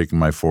taking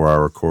my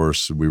 4-hour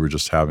course. We were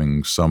just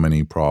having so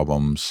many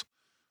problems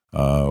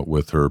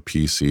with her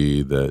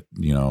PC that,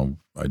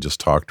 I just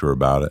talked to her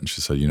about it, and she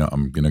said,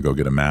 I'm going to go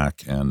get a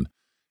Mac, and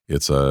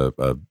it's a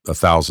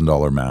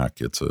 $1,000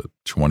 Mac. It's a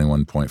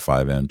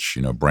 21.5 inch,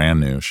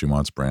 brand new. She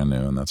wants brand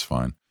new, and that's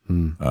fine.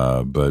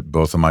 But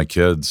both of my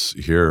kids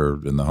here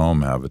in the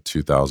home have a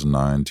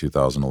 2009,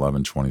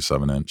 2011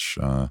 27 inch.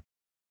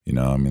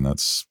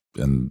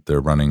 And they're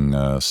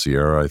running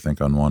Sierra, I think,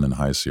 on one and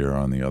High Sierra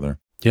on the other.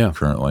 Yeah,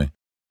 currently,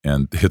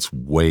 and it's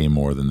way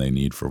more than they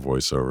need for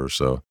voiceover.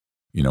 So,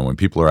 when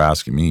people are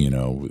asking me,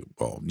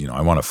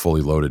 I want a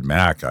fully loaded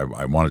Mac.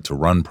 I want it to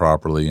run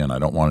properly, and I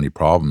don't want any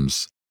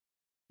problems.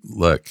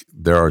 Look,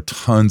 there are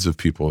tons of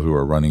people who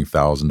are running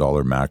 $1,000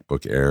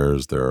 MacBook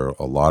Airs. There are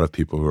a lot of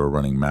people who are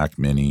running Mac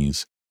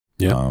Minis.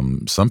 Yeah.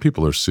 Some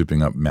people are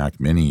souping up Mac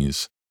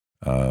Minis,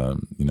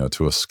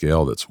 to a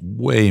scale that's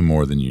way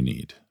more than you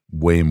need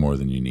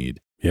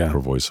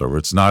for voiceover.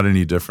 It's not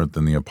any different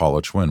than the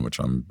Apollo Twin, which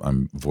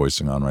I'm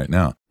voicing on right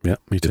now. Yeah,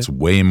 me too. It's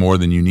way more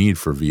than you need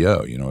for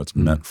VO. It's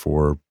meant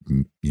for,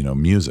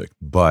 music,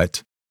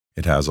 but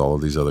it has all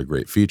of these other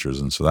great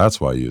features. And so that's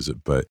why I use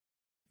it. But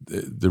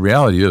the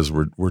reality is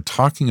we're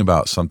talking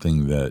about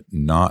something that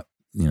not,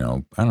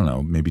 I don't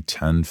know, maybe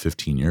 10,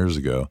 15 years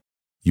ago,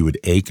 you would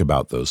ache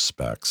about those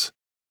specs.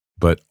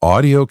 But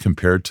audio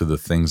compared to the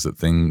things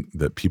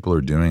that people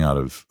are doing out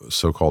of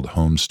so-called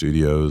home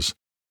studios,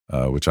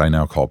 which I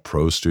now call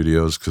pro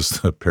studios because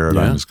the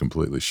paradigm has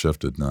completely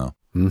shifted now.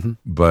 Mm-hmm.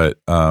 But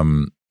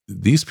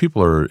these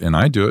people are, and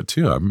I do it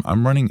too.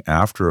 I'm running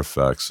After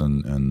Effects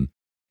and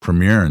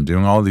Premiere and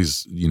doing all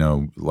these,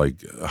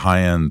 like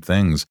high-end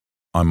things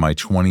on my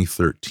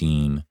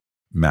 2013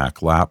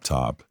 Mac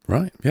laptop.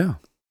 Right, yeah.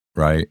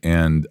 Right,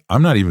 and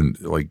I'm not even,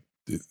 like,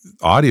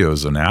 audio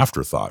is an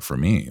afterthought for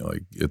me.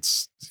 Like,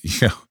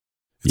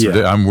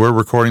 we're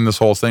recording this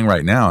whole thing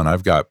right now, and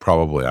I've got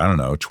probably,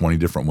 20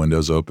 different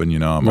windows open.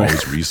 I'm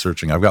always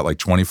researching. I've got like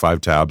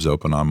 25 tabs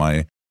open on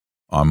my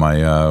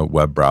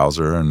web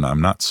browser, and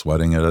I'm not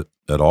sweating it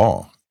at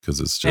all because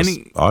it's just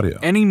audio.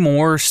 Any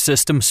more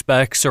system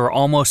specs are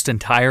almost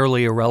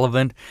entirely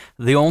irrelevant.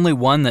 The only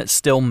one that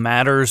still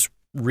matters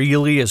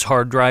really is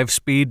hard drive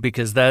speed,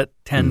 because that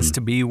tends to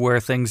be where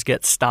things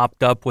get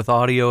stopped up with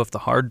audio if the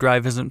hard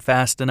drive isn't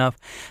fast enough.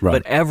 Right.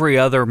 But every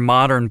other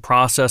modern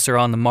processor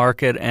on the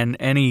market and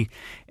any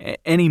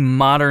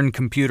modern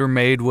computer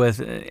made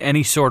with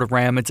any sort of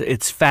RAM,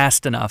 it's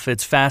fast enough.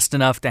 It's fast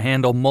enough to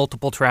handle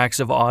multiple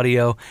tracks of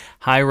audio,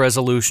 high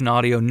resolution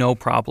audio, no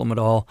problem at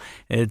all.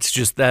 It's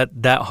just that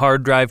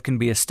hard drive can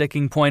be a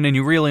sticking point, and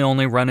you really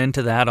only run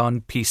into that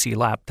on PC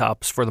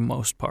laptops for the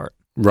most part.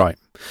 Right.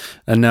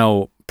 And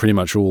now pretty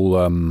much all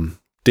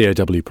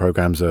DAW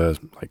programs are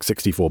like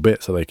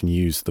 64-bit, so they can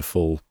use the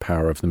full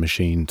power of the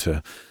machine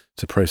to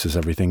process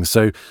everything.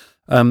 So,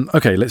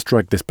 okay, let's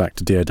drag this back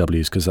to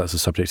DAWs because that's the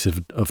subject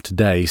of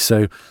today.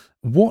 So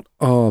what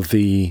are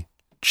the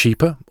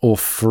cheaper or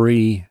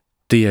free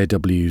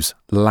DAWs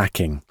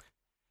lacking?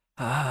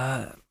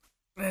 That's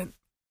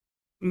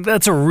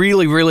a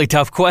really, really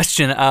tough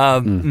question.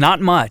 Not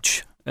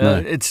much.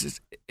 No.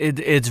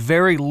 It's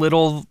very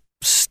little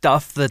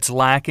stuff that's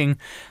lacking.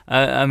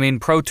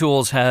 Pro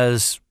Tools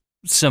has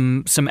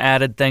some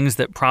added things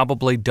that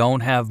probably don't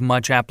have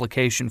much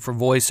application for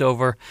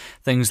voiceover,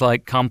 things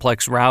like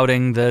complex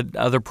routing that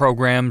other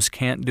programs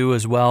can't do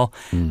as well.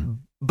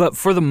 But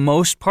for the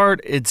most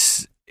part,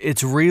 it's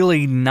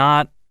really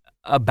not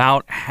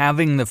about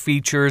having the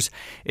features.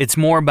 It's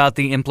more about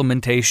the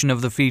implementation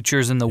of the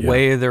features and the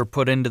way they're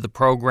put into the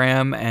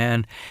program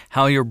and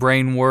how your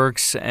brain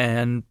works,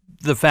 and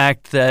the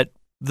fact that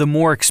the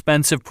more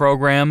expensive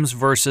programs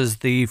versus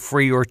the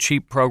free or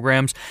cheap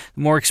programs,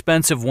 the more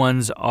expensive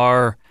ones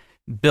are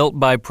built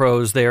by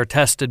pros, they are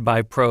tested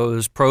by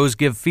pros, pros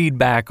give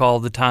feedback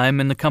all the time,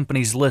 and the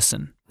companies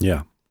listen.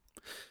 Yeah.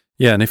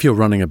 Yeah, and if you're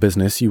running a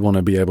business, you want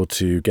to be able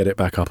to get it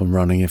back up and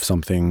running if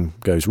something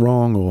goes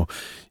wrong, or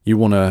you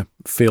want to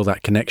feel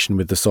that connection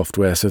with the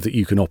software so that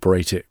you can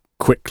operate it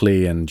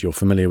quickly and you're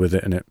familiar with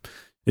it, and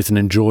it's an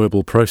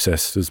enjoyable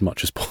process as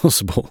much as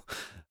possible.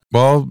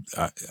 Well,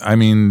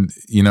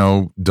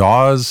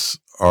 DAWs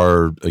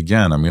are,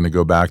 again, I'm going to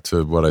go back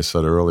to what I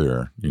said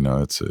earlier.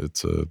 It's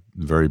a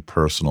very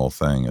personal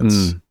thing.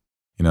 It's,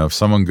 if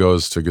someone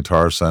goes to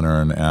Guitar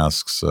Center and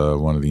asks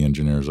one of the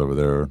engineers over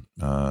there,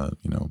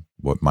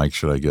 what mic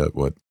should I get?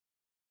 What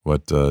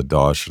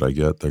DAW should I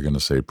get? They're going to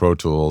say Pro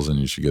Tools, and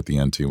you should get the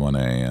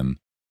NT1A, and,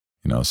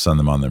 send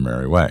them on their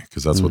merry way,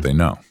 because that's what they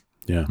know.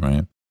 Yeah.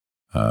 Right.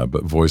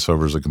 But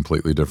voiceover is a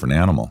completely different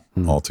animal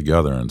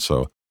altogether. And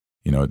so,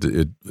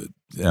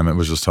 Emmett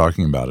was just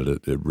talking about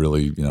it. It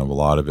really, a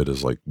lot of it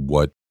is like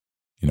what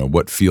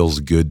feels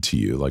good to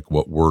you, like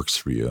what works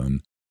for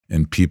you.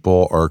 And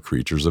people are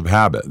creatures of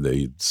habit.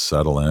 They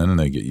settle in and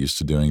they get used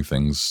to doing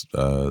things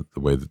the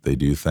way that they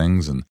do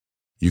things. And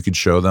you could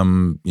show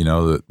them,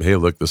 that, hey,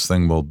 look, this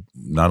thing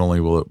not only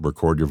will it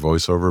record your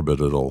voiceover,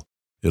 but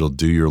it'll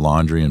do your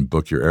laundry and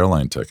book your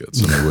airline tickets,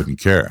 and they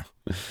wouldn't care.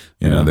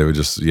 They would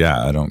just,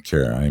 I don't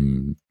care.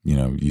 I'm,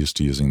 used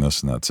to using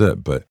this, and that's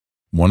it. But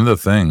one of the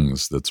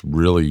things that's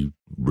really,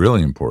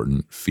 really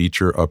important,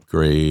 feature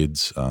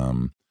upgrades,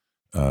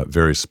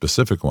 very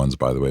specific ones,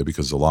 by the way,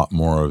 because a lot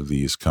more of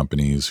these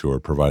companies who are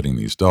providing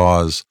these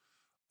DAWs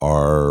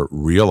are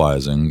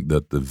realizing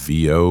that the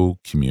VO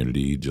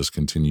community just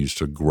continues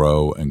to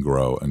grow and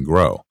grow and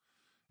grow.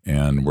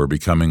 And we're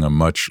becoming a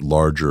much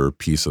larger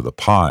piece of the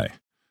pie.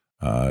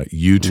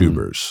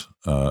 YouTubers,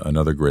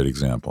 another great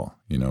example,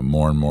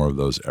 more and more of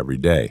those every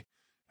day,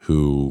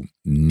 who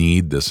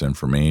need this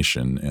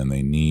information and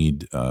they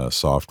need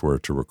software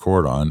to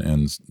record on.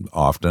 And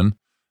often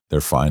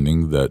they're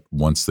finding that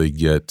once they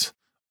get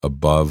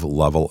above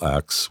level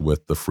X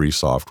with the free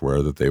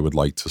software, that they would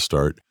like to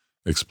start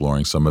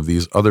exploring some of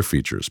these other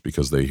features,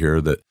 because they hear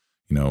that,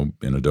 in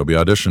Adobe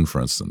Audition, for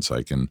instance,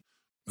 I can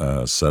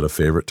set a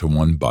favorite to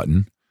one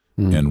button,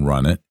 and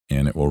run it,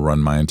 and it will run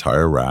my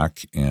entire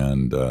rack,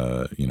 and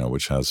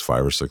which has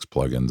 5 or 6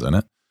 plugins in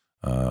it,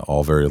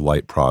 all very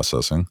light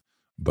processing,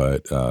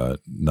 but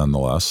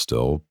nonetheless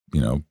still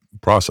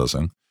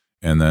processing,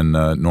 and then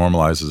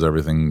normalizes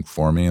everything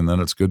for me, and then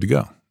it's good to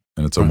go,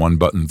 and it's a one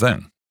button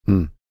thing.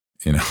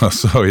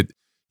 So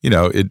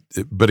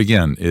but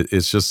again,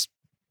 it's just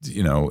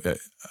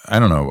I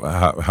don't know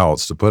how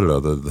else to put it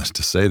other than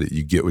to say that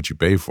you get what you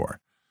pay for.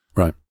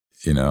 Right.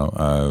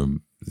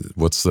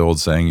 What's the old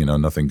saying,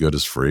 nothing good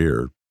is free,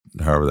 or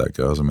however that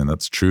goes. I mean,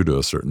 that's true to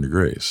a certain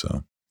degree.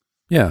 So,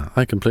 yeah,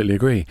 I completely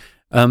agree.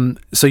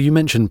 So you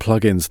mentioned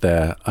plugins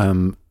there.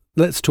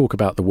 Let's talk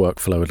about the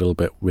workflow a little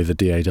bit with a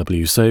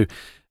DAW. So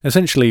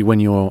essentially, when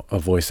you're a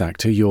voice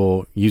actor,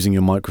 you're using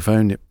your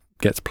microphone, it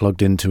gets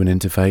plugged into an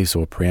interface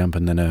or a preamp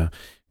and then a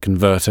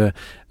converter,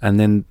 and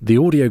then the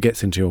audio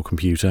gets into your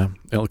computer.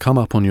 It'll come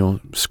up on your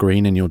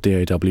screen in your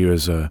DAW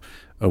as a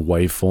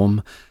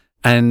waveform,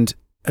 and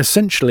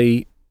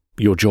essentially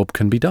your job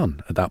can be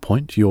done at that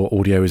point. Your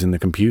audio is in the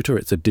computer,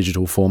 it's a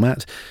digital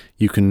format.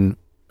 You can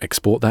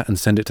export that and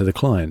send it to the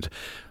client.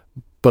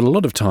 But a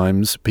lot of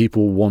times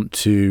people want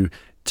to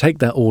take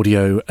that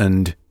audio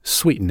and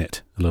sweeten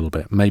it a little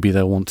bit. Maybe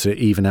they'll want to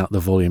even out the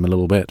volume a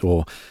little bit,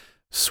 or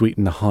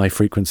sweeten the high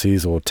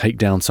frequencies, or take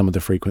down some of the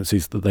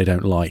frequencies that they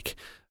don't like.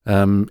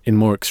 In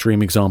more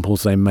extreme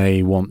examples, they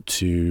may want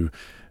to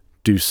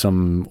do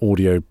some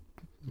audio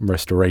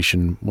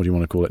restoration, what do you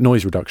want to call it,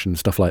 noise reduction,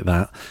 stuff like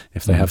that,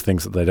 if they have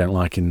things that they don't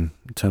like in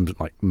terms of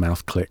like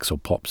mouth clicks or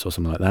pops or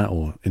something like that,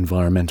 or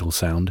environmental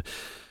sound.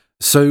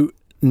 So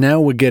now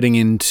we're getting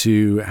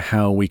into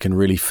how we can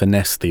really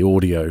finesse the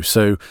audio.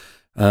 So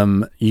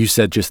you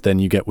said just then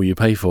you get what you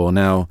pay for.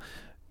 Now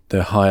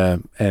the higher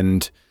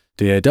end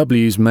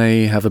DAWs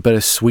may have a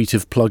better suite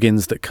of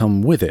plugins that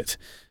come with it.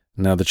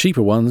 Now the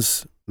cheaper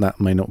ones,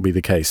 that may not be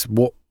the case.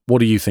 What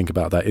do you think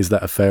about that? Is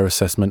that a fair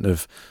assessment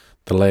of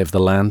the lay of the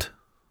land?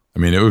 I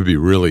mean, it would be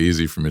really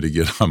easy for me to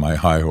get on my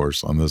high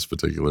horse on this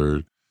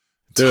particular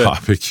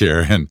topic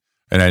here. And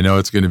I know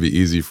it's going to be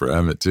easy for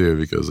Emmett too,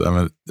 because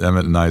Emmett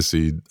and I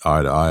see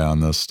eye to eye on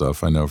this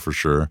stuff. I know for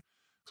sure.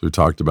 So we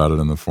talked about it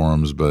in the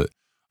forums, but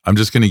I'm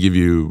just going to give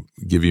you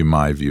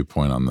my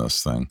viewpoint on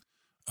this thing.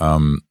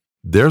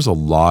 There's a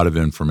lot of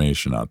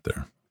information out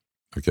there.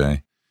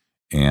 Okay.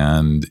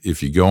 And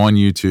if you go on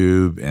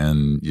YouTube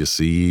and you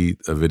see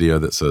a video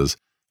that says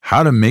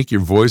how to make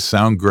your voice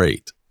sound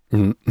great,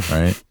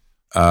 right?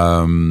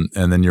 And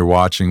then you're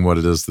watching what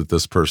it is that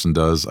this person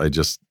does.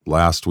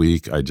 Last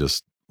week, I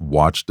just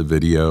watched a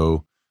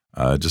video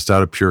just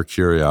out of pure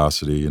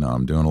curiosity.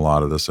 I'm doing a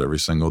lot of this every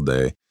single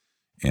day.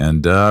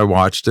 And I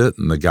watched it,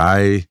 and the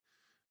guy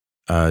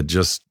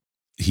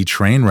he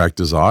train wrecked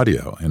his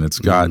audio, and it's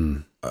got,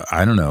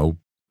 I don't know,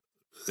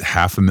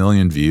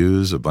 500,000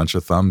 views, a bunch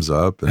of thumbs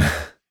up. And,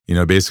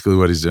 basically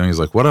what he's doing is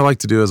like, what I like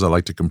to do is I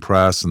like to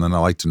compress, and then I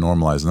like to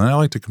normalize, and then I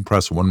like to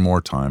compress one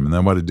more time. And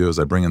then what I do is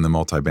I bring in the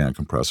multi-band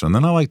compressor, and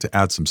then I like to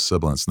add some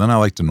sibilance, and then I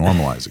like to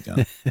normalize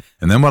again.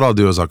 And then what I'll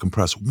do is I'll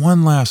compress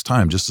one last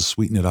time just to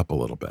sweeten it up a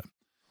little bit.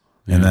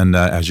 Yeah. And then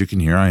as you can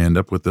hear, I end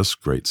up with this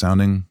great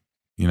sounding,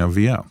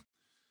 VO.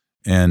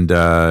 And,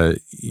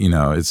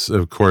 it's,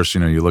 of course,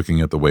 you're looking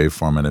at the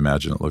waveform, and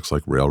imagine it looks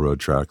like railroad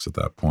tracks at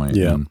that point.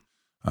 Yeah.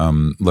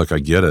 And, look, I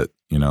get it.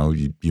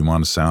 You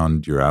want to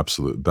sound your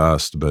absolute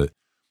best, but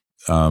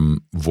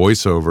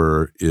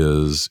voiceover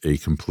is a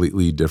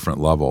completely different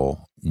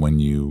level when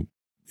you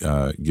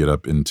get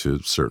up into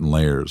certain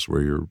layers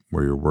where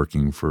you're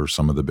working for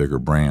some of the bigger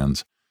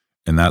brands,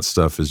 and that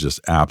stuff is just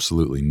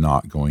absolutely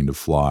not going to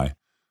fly.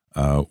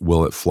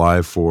 Will it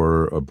fly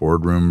for a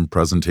boardroom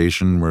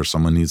presentation where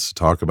someone needs to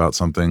talk about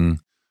something?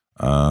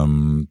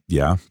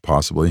 Yeah,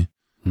 possibly.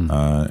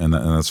 And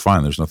that's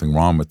fine. There's nothing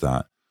wrong with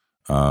that.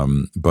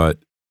 But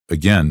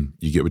again,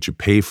 you get what you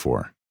pay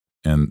for.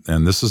 And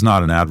this is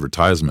not an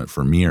advertisement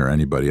for me or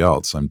anybody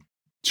else. I'm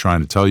trying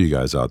to tell you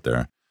guys out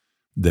there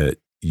that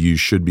you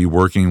should be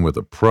working with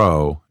a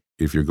pro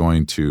if you're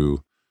going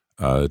to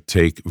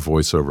take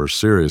voiceover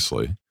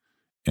seriously.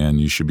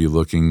 And you should be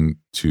looking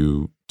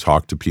to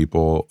talk to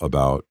people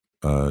about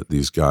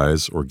these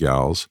guys or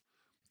gals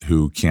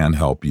who can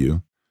help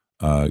you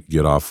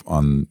get off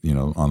on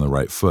the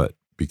right foot,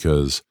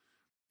 because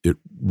it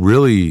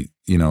really,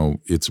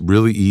 it's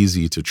really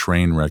easy to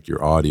train wreck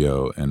your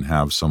audio and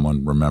have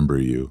someone remember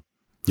you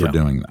for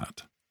doing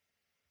that.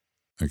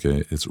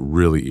 Okay. It's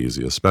really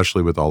easy,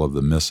 especially with all of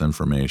the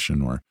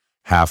misinformation or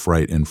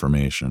half-right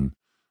information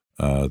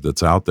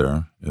that's out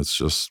there. It's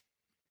just,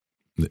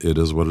 it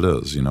is what it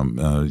is.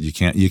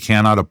 You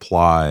cannot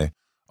apply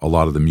a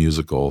lot of the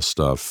musical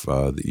stuff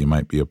that you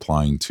might be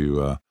applying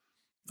to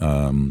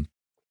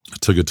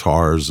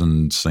guitars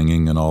and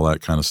singing and all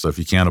that kind of stuff.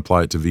 You can't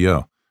apply it to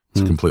VO. It's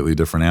a completely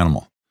different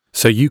animal.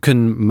 So you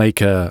can make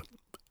a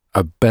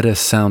better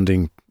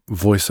sounding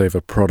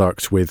voiceover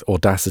product with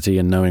Audacity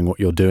and knowing what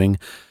you're doing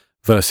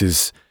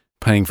versus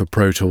paying for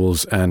Pro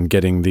Tools and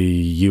getting the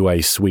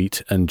UA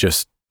suite and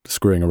just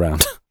screwing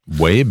around.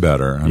 Way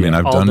better. I mean,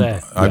 I've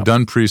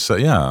done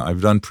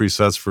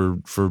presets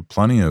for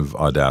plenty of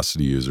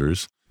Audacity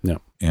users. Yeah.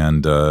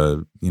 And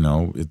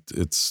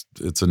it's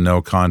a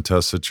no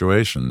contest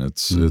situation.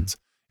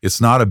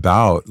 It's not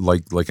about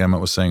like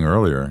Emmett was saying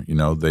earlier.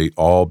 They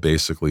all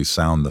basically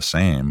sound the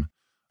same.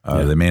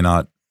 They may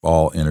not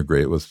all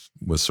integrate with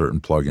certain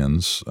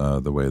plugins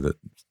the way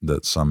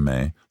that some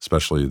may,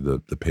 especially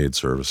the paid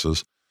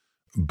services.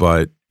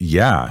 But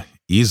yeah,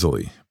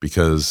 easily,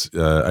 because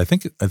I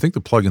think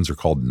the plugins are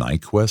called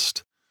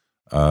Nyquist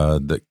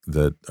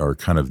that are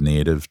kind of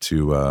native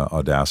to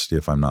Audacity,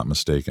 if I'm not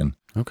mistaken.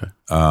 Okay.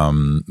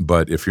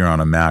 But if you're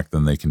on a Mac,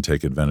 then they can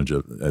take advantage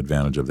of the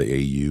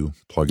AU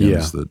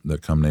plugins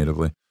that come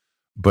natively.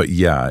 But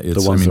yeah,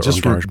 it's the ones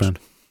that are on GarageBand.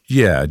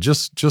 Yeah,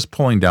 just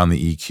pulling down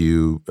the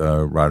EQ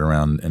right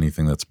around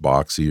anything that's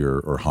boxy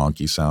or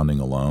honky sounding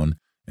alone,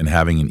 and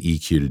having an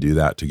EQ to do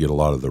that to get a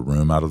lot of the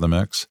room out of the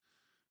mix.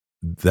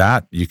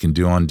 That you can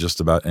do on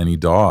just about any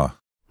DAW.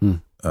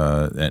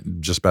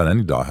 Just about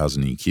any DAW has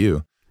an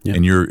EQ,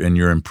 and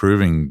you're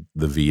improving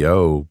the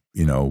VO,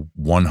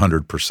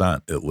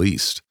 100% at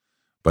least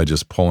by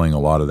just pulling a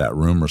lot of that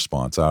room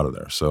response out of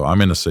there. So I'm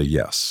going to say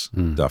yes,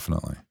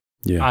 definitely.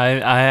 Yeah,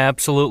 I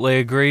absolutely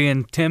agree.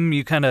 And Tim,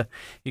 you kind of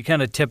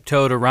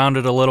tiptoed around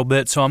it a little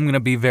bit, so I'm going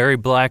to be very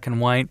black and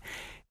white.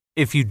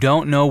 If you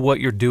don't know what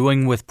you're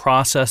doing with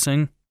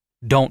processing,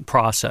 don't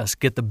process.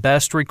 Get the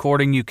best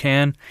recording you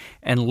can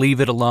and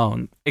leave it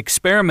alone.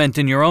 Experiment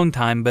in your own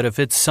time, but if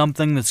it's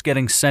something that's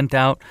getting sent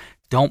out,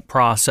 don't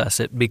process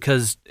it,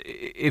 because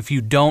if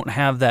you don't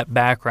have that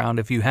background,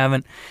 if you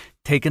haven't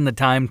taken the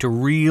time to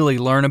really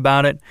learn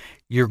about it,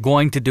 you're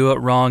going to do it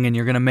wrong, and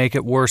you're going to make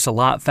it worse a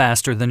lot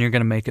faster than you're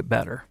going to make it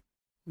better.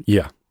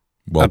 Yeah,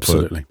 well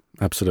absolutely.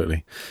 Put.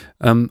 Absolutely.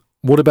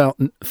 What about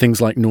things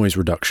like noise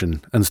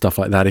reduction and stuff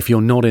like that? If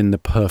you're not in the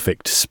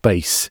perfect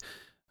space,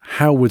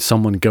 how would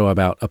someone go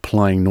about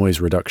applying noise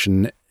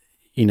reduction?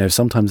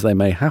 Sometimes they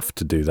may have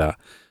to do that.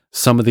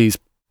 Some of these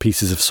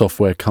pieces of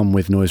software come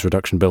with noise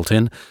reduction built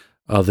in.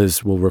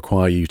 Others will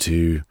require you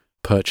to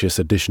purchase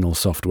additional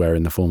software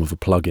in the form of a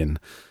plugin.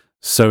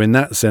 So in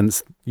that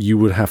sense, you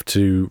would have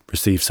to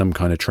receive some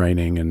kind of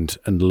training and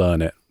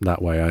learn it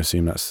that way. I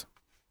assume that's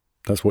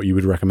what you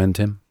would recommend,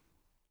 Tim?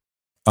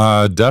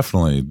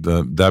 Definitely.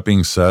 That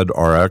being said,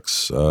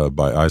 RX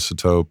by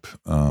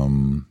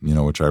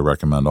iZotope, which I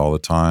recommend all the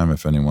time.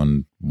 If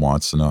anyone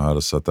wants to know how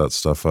to set that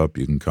stuff up,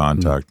 you can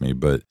contact me.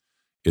 But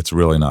it's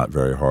really not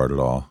very hard at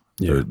all.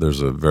 Yeah.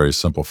 There's a very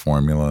simple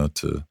formula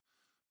to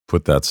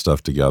put that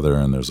stuff together,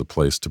 and there's a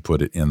place to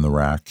put it in the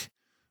rack.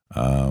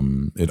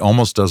 It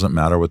almost doesn't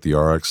matter with the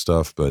RX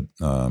stuff, but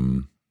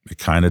it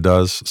kind of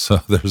does.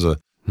 So there's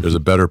a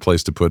better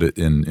place to put it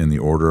in the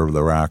order of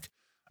the rack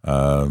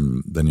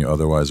than you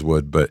otherwise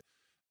would. But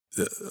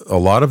a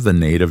lot of the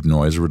native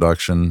noise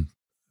reduction,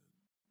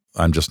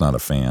 I'm just not a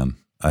fan.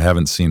 I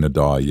haven't seen a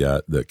DAW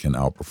yet that can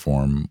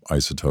outperform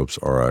iZotope's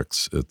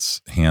RX.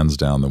 It's hands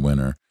down the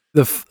winner.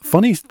 The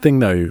funny thing,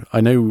 though,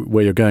 I know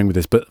where you're going with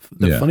this, but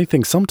the funny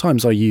thing,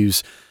 sometimes I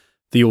use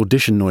the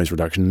Audition noise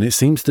reduction, and it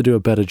seems to do a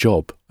better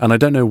job. And I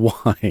don't know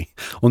why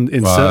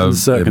in certain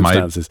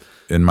circumstances.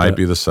 It might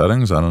be the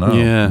settings. I don't know.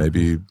 Yeah.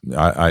 Maybe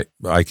I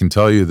can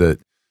tell you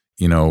that,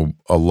 a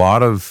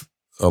lot of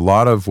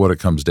what it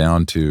comes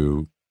down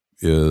to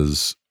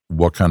is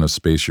what kind of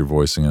space you're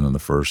voicing in the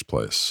first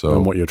place. So,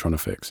 and what you're trying to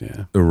fix.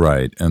 Yeah.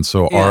 Right. And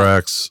so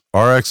RX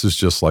is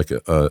just like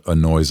a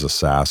noise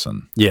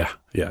assassin. Yeah.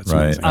 Yeah. It's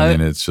right. Amazing. I mean,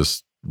 it's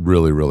just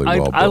really, really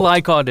well built. I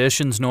like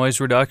Audition's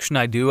noise reduction.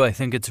 I do. I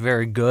think it's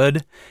very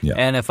good. Yeah.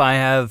 And if I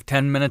have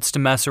 10 minutes to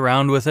mess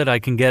around with it, I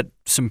can get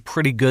some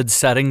pretty good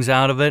settings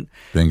out of it.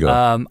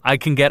 Bingo. I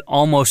can get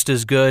almost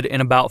as good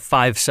in about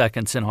 5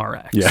 seconds in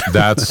RX. Yeah,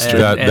 that's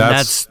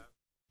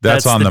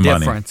on the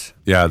difference.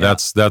 Money. Yeah,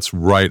 that's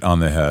right on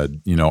the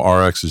head.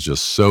 RX is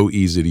just so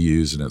easy to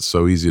use, and it's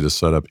so easy to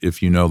set up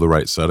if you know the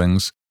right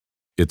settings.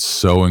 It's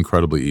so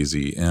incredibly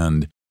easy,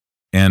 and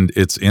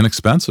it's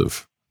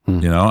inexpensive.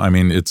 I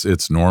mean,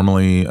 it's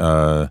normally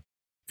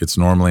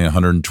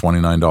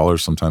 $129.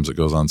 Sometimes it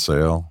goes on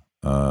sale.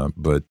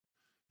 But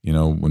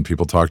when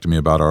people talk to me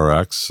about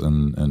RX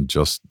and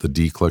just the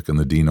D-click and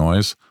the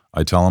D-noise,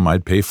 I tell them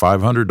I'd pay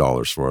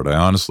 $500 for it. I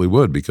honestly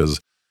would,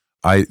 because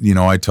I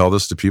tell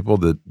this to people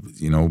that,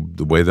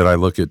 the way that I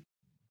look at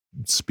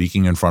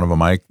speaking in front of a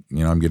mic,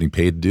 I'm getting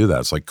paid to do that.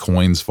 It's like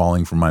coins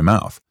falling from my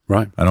mouth.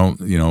 Right. I don't,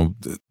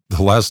 the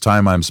less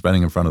time I'm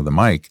spending in front of the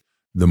mic,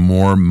 the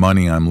more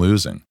money I'm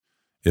losing.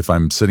 If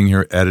I'm sitting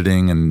here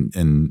editing and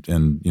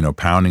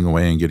pounding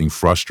away and getting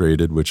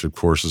frustrated, which of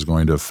course is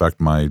going to affect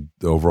my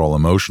overall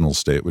emotional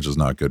state, which is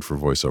not good for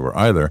voiceover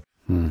either.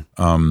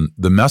 The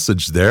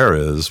message there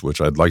is, which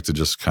I'd like to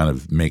just kind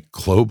of make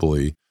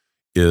globally,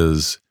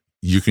 is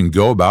you can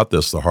go about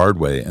this the hard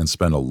way and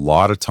spend a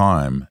lot of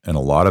time and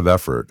a lot of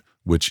effort,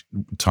 which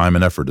time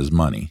and effort is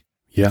money.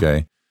 Yeah.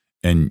 Okay.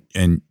 And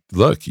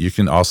look, you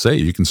can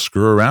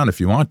screw around if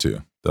you want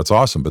to. That's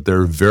awesome. But there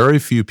are very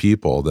few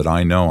people that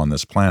I know on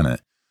this planet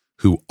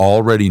who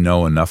already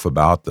know enough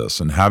about this,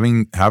 and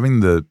having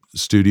the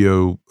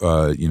studio,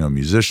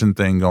 musician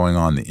thing going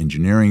on, the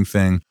engineering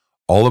thing,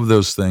 all of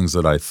those things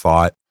that I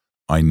thought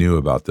I knew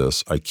about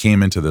this, I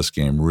came into this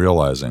game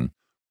realizing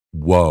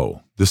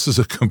whoa, this is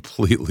a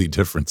completely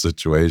different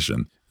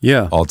situation.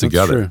 Yeah,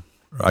 altogether. That's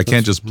true. I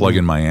can't just plug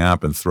in my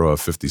amp and throw a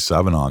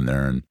 57 on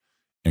there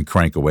and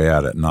crank away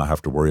at it and not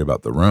have to worry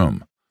about the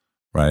room,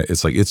 right?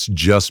 It's like, it's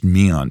just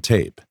me on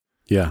tape.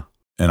 Yeah.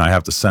 And I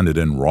have to send it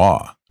in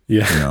raw.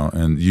 Yeah. You know,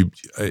 and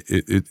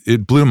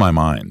it blew my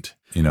mind,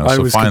 you know,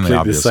 so finally,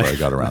 obviously I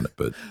got around it,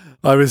 but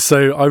I was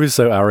so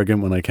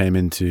arrogant when I came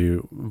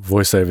into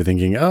voiceover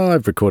thinking, oh,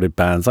 I've recorded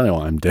bands, I know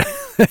what I'm doing.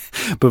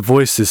 But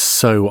voice is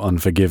so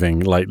unforgiving,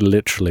 like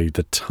literally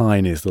the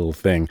tiniest little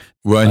thing.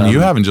 Well, and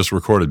you haven't just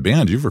recorded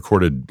bands, you've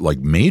recorded like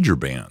major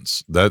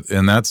bands.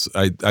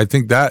 I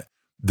think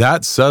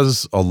that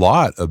says a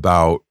lot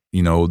about,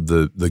 you know,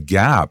 the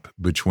gap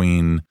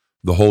between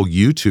the whole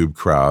YouTube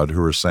crowd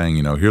who are saying,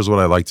 you know, here's what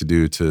I like to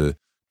do to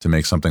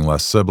make something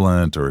less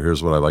sibilant, or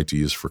here's what I like to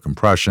use for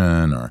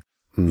compression, or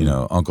you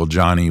know, Uncle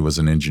Johnny was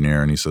an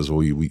engineer and he says, well,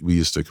 we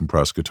used to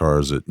compress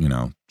guitars at, you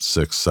know,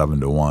 6-7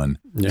 to 1.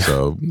 Yeah.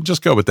 So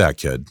just go with that,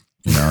 kid,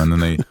 you know, and then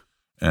they,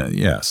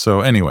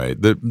 So anyway,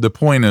 the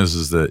point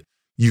is that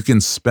you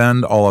can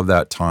spend all of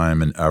that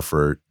time and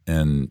effort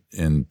and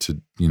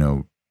to, you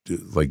know,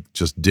 like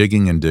just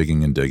digging and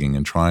digging and digging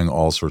and trying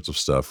all sorts of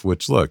stuff,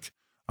 which, look,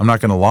 I'm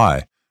not going to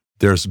lie,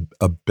 there's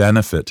a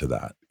benefit to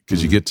that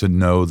because you get to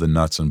know the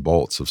nuts and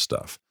bolts of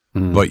stuff.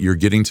 But you're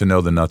getting to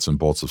know the nuts and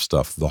bolts of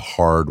stuff the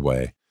hard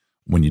way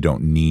when you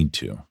don't need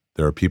to.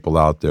 There are people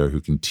out there who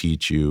can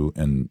teach you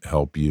and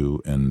help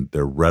you, and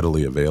they're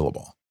readily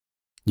available.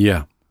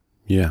 Yeah,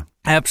 yeah.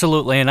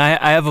 Absolutely. And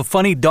I have a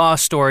funny DAW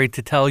story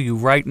to tell you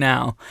right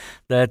now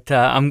that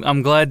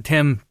I'm glad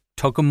Tim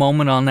took a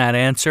moment on that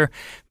answer,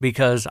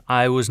 because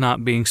I was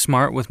not being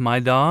smart with my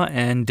DAW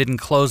and didn't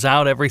close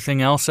out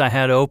everything else I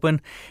had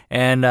open.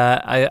 And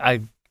I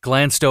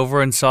glanced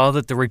over and saw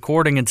that the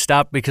recording had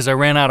stopped because I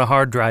ran out of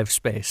hard drive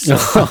space. So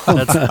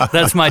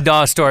that's my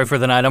DAW story for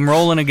the night. I'm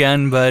rolling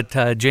again, but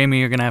Jamie,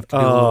 you're going to have to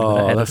do a little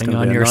bit of editing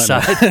on your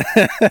side.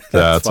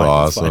 That's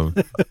awesome.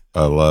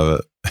 I love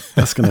it.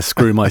 That's going to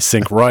screw my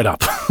sync right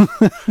up.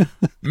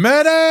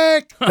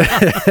 Medic!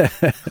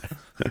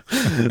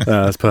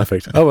 That's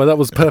perfect. Oh, well, that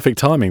was perfect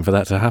timing for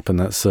that to happen.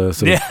 That's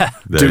sort of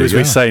do as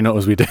we say, not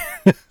as we do.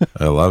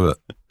 I love it.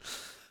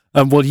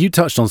 Well, you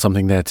touched on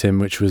something there, Tim,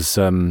 which was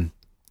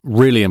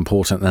really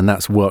important, and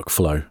that's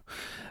workflow.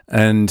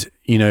 And,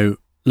 you know,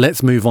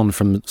 let's move on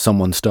from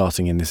someone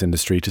starting in this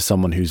industry to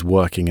someone who's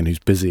working and who's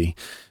busy.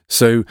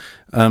 So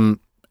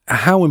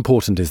how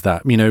important is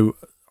that? You know,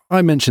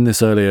 I mentioned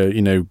this earlier,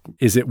 you know,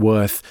 is it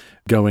worth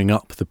going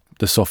up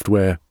the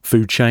software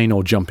food chain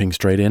or jumping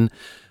straight in?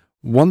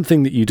 One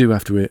thing that you do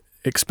have to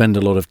expend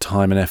a lot of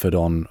time and effort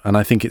on, and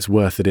I think it's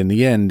worth it in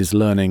the end, is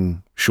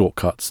learning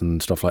shortcuts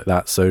and stuff like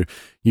that so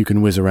you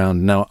can whiz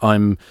around. Now,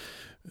 I'm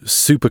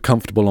super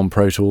comfortable on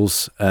Pro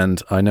Tools,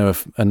 and I know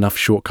enough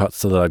shortcuts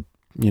so that I,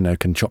 you know,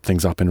 can chop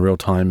things up in real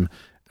time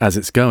as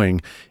it's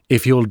going.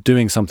 If you're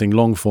doing something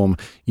long form,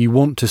 you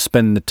want to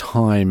spend the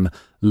time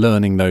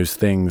learning those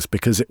things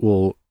because it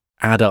will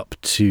add up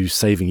to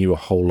saving you a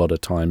whole lot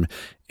of time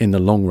in the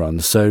long run.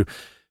 So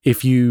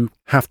if you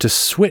have to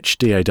switch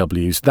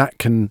DAWs, that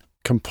can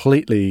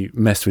completely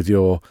mess with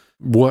your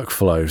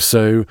workflow.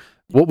 So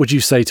what would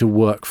you say to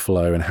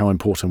workflow and how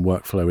important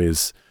workflow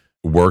is?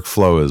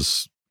 Workflow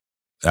is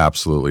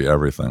absolutely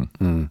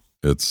everything.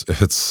 It's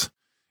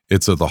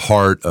at the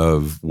heart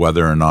of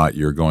whether or not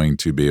you're going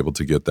to be able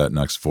to get that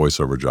next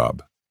voiceover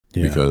job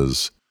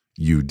because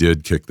you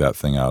did kick that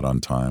thing out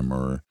on time,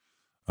 or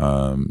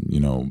you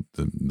know,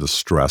 the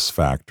stress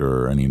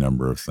factor, or any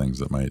number of things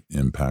that might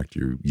impact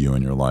you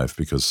and your life.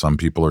 Because some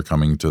people are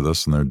coming to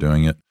this and they're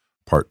doing it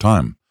part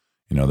time.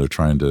 You know, they're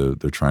trying to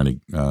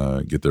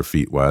get their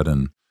feet wet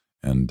and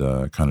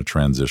kind of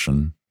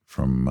transition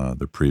from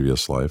their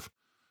previous life.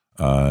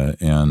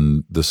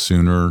 And the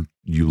sooner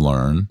you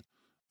learn,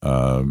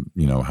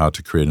 you know, how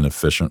to create an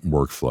efficient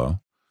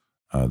workflow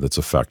that's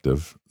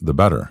effective, the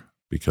better.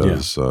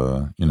 Because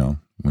you know,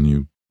 when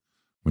you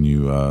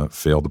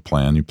fail to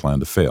plan, you plan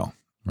to fail,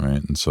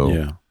 right? And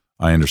so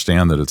I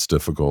understand that it's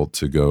difficult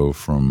to go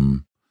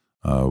from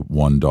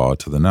one DAW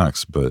to the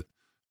next, but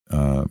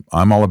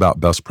I'm all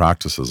about best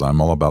practices. I'm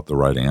all about the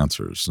right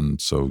answers,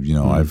 and so you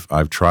know,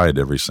 I've tried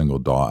every single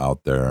DAW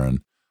out there,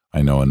 and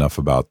I know enough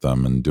about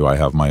them. And do I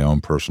have my own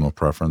personal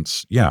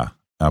preference? Yeah,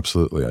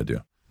 absolutely I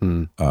do.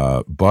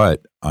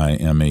 But I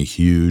am a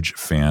huge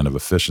fan of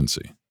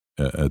efficiency.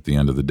 At the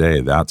end of the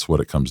day, that's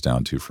what it comes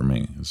down to for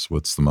me, is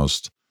what's the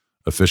most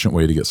efficient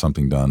way to get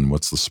something done?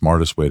 What's the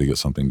smartest way to get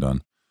something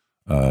done?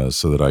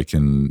 So that I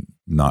can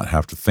not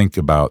have to think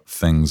about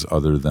things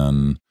other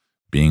than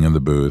being in the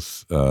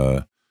booth,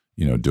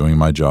 you know, doing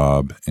my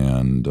job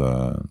and,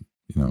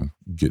 you know,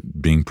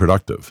 being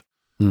productive.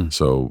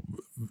 So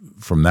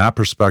from that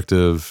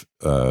perspective,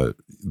 the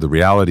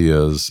reality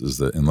is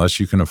that unless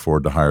you can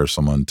afford to hire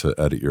someone to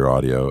edit your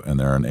audio and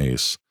they're an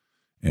ace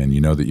and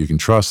you know that you can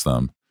trust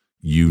them,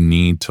 you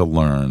need to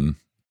learn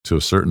to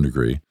a certain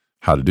degree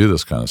how to do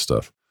this kind of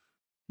stuff.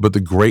 But the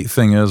great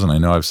thing is, and I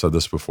know I've said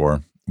this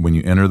before, when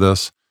you enter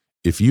this,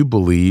 if you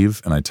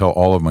believe, and I tell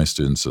all of my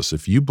students this,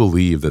 if you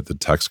believe that the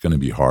tech's going to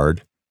be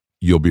hard,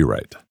 you'll be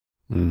right.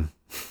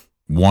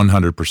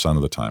 100%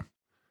 of the time,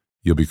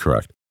 you'll be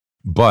correct.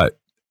 But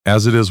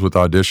as it is with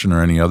Audition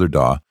or any other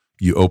DAW,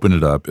 you open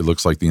it up, it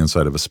looks like the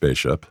inside of a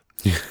spaceship,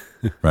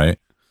 right?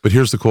 But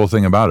here's the cool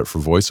thing about it. For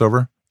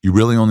voiceover, you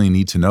really only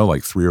need to know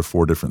like 3 or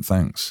 4 different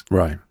things.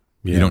 Right.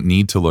 Yeah. You don't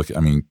need to look,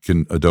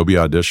 can Adobe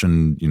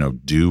Audition,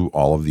 do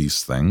all of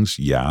these things?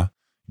 Yeah.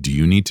 Do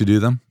you need to do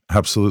them?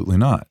 Absolutely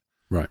not.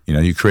 Right.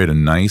 You create a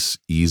nice,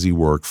 easy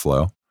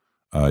workflow.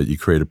 You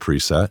create a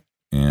preset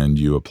and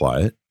you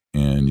apply it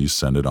and you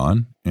send it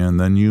on and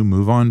then you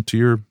move on to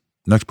your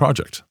next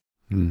project.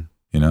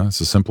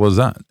 It's as simple as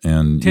that.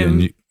 And,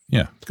 Tim,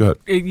 yeah, go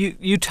ahead.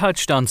 You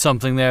touched on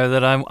something there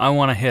that I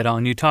want to hit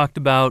on. You talked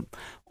about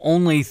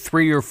only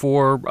 3 or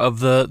 4 of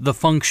the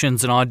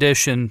functions in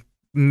Audition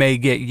may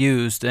get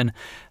used. And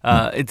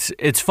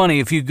it's funny,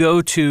 if you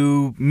go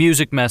to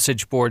music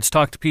message boards,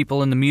 talk to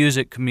people in the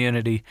music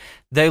community,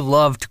 they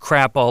love to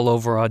crap all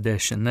over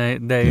Audition.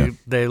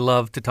 They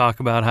love to talk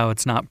about how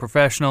it's not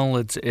professional,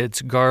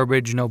 it's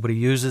garbage, nobody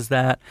uses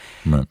that.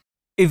 Right.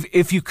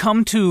 If you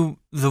come to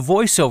the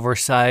voiceover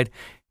side,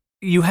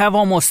 you have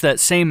almost that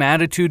same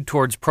attitude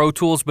towards Pro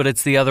Tools, but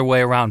it's the other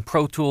way around.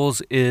 Pro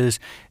Tools is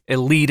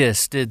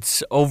elitist,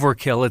 it's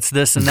overkill, it's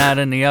this and that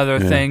and the other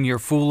thing. You're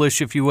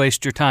foolish if you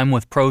waste your time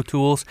with Pro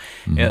Tools.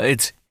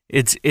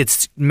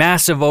 It's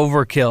massive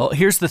overkill.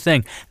 Here's the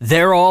thing,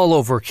 they're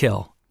all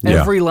overkill.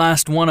 Every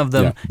last one of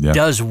them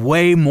does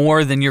way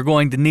more than you're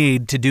going to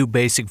need to do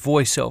basic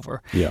voiceover.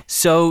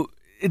 So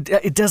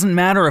it doesn't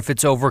matter if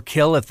it's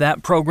overkill. If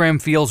that program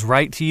feels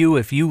right to you,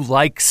 if you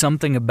like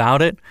something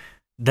about it,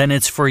 then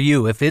it's for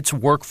you. If its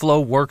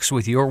workflow works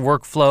with your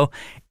workflow,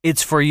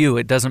 it's for you.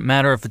 It doesn't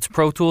matter if it's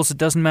Pro Tools. It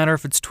doesn't matter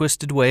if it's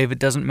Twisted Wave. It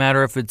doesn't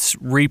matter if it's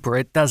Reaper.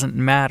 It doesn't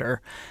matter.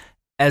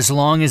 As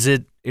long as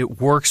it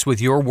works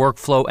with your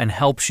workflow and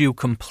helps you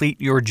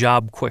complete your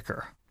job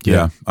quicker.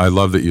 Yeah, I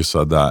love that you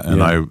said that.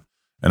 And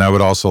I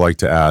would also like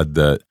to add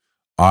that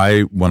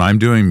when I'm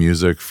doing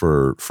music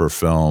for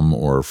film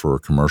or for a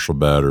commercial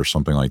bed or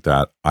something like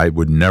that, I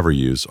would never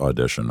use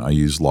Audition. I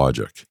use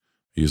Logic.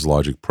 I use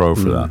Logic Pro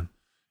for that.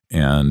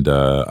 And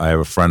I have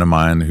a friend of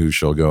mine who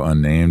shall go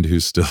unnamed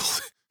who's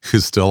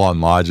still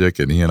on Logic,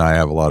 and he and I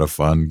have a lot of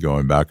fun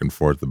going back and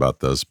forth about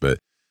this. But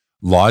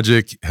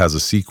Logic has a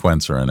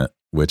sequencer in it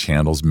which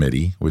handles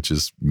MIDI, which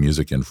is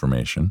music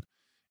information,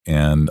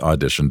 and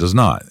Audition does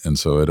not. And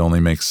so it only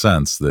makes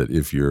sense that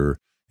if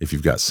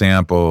you've got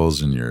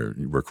samples and you're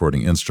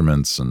recording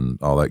instruments and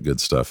all that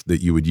good stuff,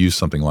 that you would use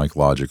something like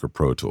Logic or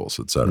Pro Tools,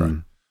 et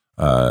cetera.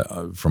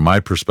 From my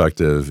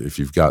perspective, if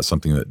you've got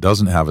something that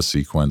doesn't have a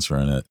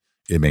sequencer in it,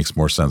 it makes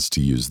more sense to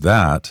use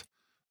that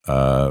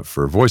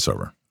for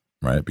voiceover,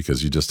 right?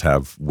 Because you just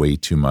have way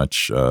too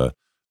much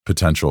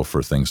potential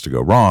for things to go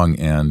wrong.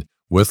 And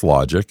with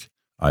Logic,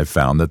 I've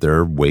found that there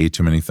are way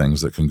too many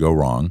things that can go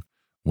wrong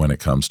when it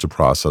comes to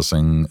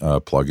processing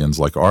plugins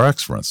like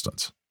RX, for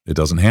instance. It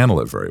doesn't handle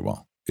it very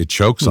well. It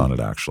chokes on it,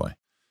 actually,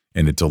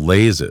 and it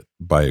delays it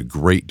by a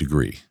great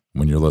degree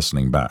when you're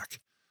listening back.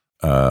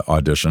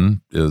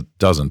 Audition, it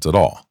doesn't at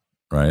all,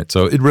 right?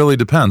 So it really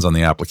depends on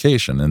the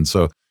application. And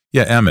so,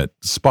 yeah, Emmett,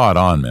 spot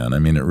on, man. I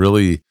mean, it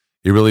really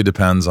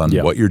depends on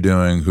what you're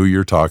doing, who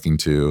you're talking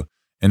to,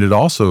 and it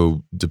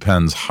also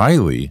depends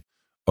highly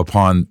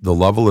upon the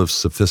level of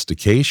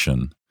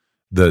sophistication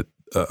that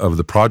of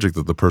the project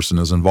that the person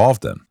is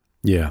involved in.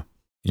 Yeah.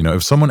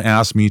 If someone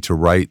asked me to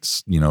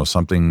write,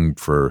 something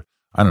for,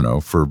 I don't know,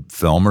 for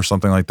film or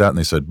something like that, and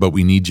they said, but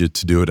we need you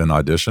to do it in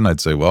Audition, I'd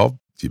say, well,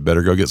 you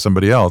better go get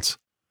somebody else.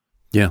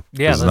 Yeah.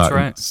 Yeah, that's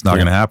right. It's not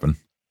going to happen.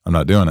 I'm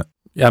not doing it.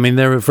 I mean,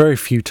 there are very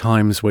few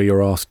times where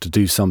you're asked to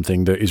do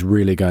something that is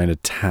really going to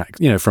tax,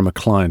 from a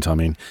client,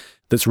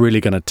 that's really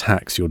going to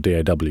tax your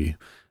DAW.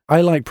 I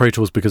like Pro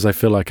Tools because I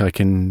feel like I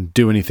can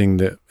do anything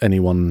that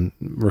anyone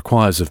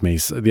requires of me.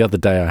 So the other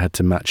day I had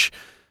to match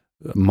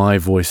my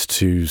voice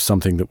to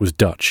something that was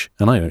Dutch,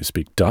 and I don't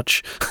speak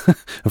Dutch,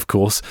 of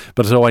course,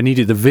 but so I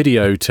needed the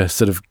video to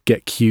sort of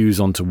get cues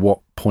onto what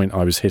point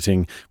I was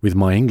hitting with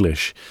my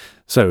English.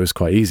 So it was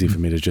quite easy for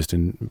me to just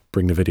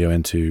bring the video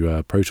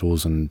into Pro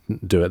Tools and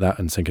do it that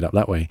and sync it up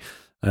that way,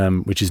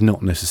 which is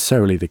not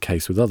necessarily the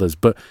case with others.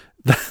 But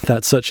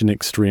that's such an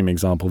extreme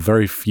example.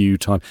 Very few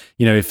times,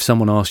 if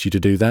someone asked you to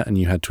do that and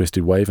you had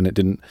Twisted Wave and it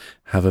didn't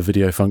have a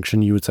video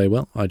function, you would say,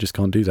 well, I just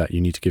can't do that. You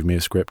need to give me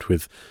a script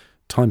with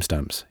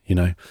timestamps,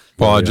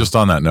 Well, just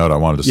on that note, I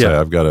wanted to say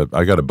I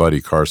got a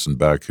buddy, Carson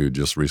Beck, who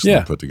just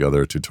recently put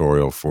together a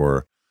tutorial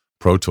for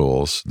Pro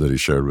Tools that he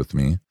shared with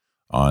me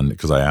on,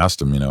 because I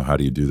asked him, how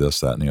do you do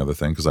this, that, and the other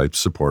thing? Because I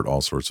support all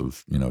sorts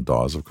of,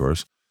 DAWs, of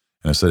course.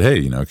 And I said,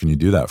 hey, can you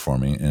do that for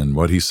me? And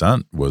what he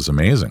sent was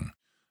amazing.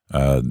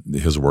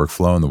 His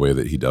workflow and the way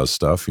that he does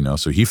stuff,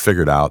 so he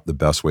figured out the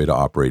best way to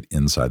operate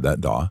inside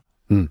that DAW.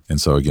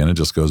 And so again, it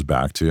just goes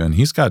back to, and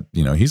he's got,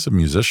 he's a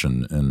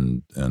musician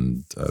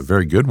and a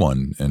very good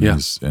one, and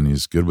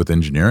he's good with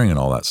engineering and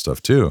all that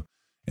stuff too.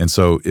 And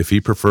so if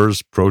he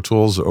prefers Pro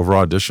Tools over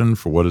Audition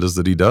for what it is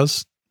that he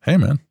does, hey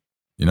man,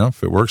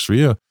 if it works for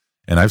you.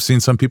 And I've seen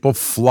some people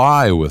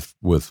fly with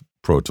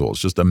Pro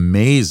Tools, just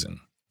amazing,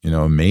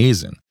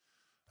 amazing.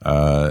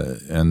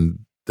 and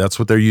that's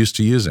what they're used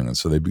to using. And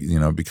so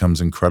it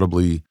becomes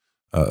incredibly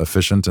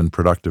efficient and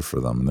productive for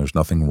them. And there's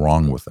nothing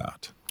wrong with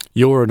that.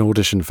 You're an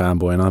Audition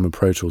fanboy and I'm a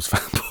Pro Tools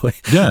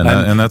fanboy.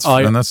 Yeah, and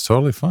that's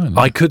totally fine.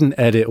 I couldn't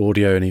edit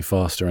audio any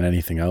faster and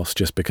anything else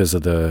just because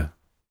of the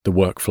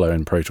workflow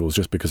in Pro Tools,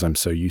 just because I'm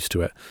so used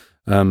to it.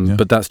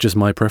 But that's just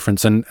my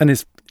preference. And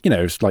it's,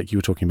 it's like you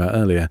were talking about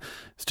earlier,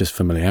 it's just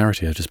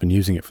familiarity. I've just been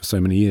using it for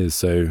so many years.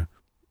 So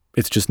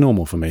it's just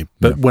normal for me.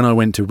 But when I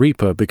went to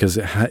Reaper, because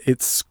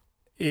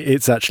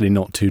it's actually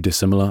not too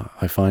dissimilar,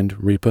 I find,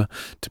 Reaper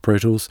to Pro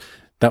Tools,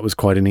 that was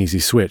quite an easy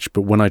switch.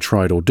 But when I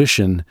tried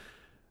Audition,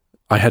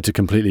 I had to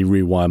completely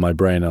rewire my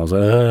brain. I was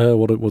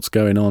like, what's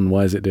going on?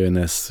 Why is it doing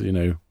this?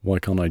 Why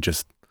can't I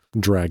just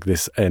drag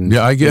this end?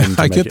 Yeah, I get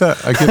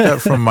that. I get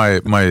that from my.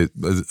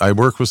 I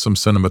work with some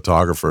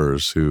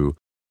cinematographers who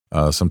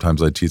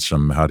sometimes I teach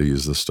them how to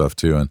use this stuff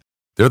too, and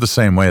they're the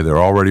same way. They're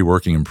already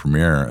working in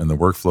Premiere, and the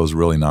workflow is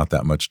really not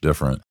that much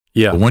different.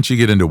 Yeah. But once you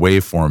get into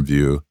waveform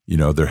view,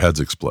 their heads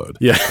explode.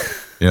 Yeah.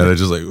 They're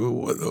just like,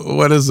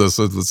 what is this?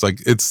 It's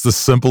like, it's the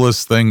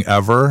simplest thing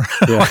ever.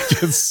 Yeah.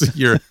 Like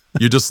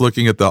you're just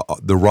looking at the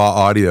raw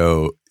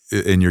audio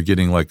and you're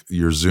getting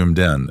you're zoomed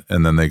in,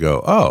 and then they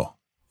go, oh,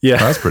 yeah,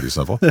 that's pretty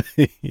simple.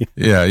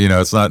 Yeah.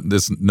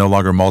 It's no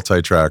longer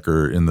multi-track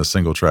or in the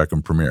single track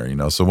in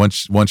Premiere, so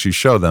once you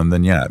show them,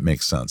 then yeah, it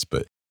makes sense.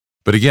 But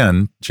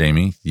again,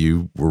 Jamie,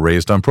 you were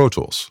raised on Pro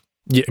Tools.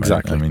 Yeah,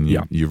 exactly. Right? I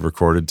mean, you've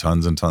recorded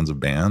tons and tons of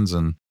bands,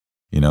 and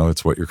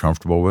it's what you're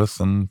comfortable with,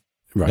 and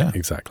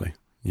exactly.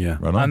 Yeah,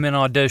 right on. I'm in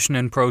Audition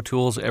and Pro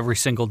Tools every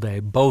single day.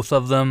 Both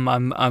of them,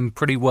 I'm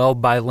pretty well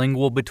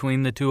bilingual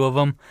between the two of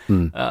them.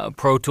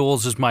 Pro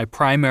Tools is my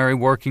primary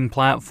working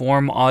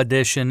platform.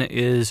 Audition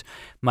is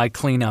my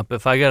cleanup.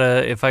 If I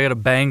gotta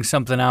bang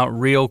something out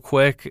real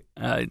quick,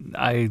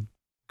 I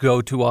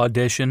go to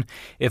Audition.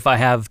 If I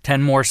have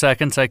 10 more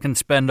seconds I can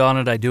spend on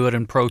it, I do it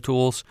in Pro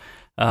Tools.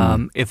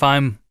 If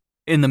I'm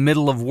in the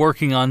middle of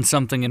working on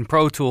something in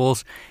Pro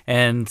Tools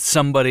and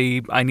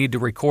I need to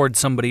record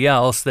somebody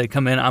else, they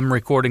come in, I'm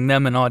recording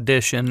them in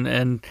Audition.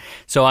 And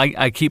so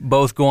I keep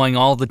both going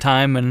all the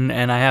time,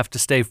 and I have to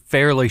stay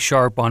fairly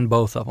sharp on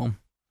both of them.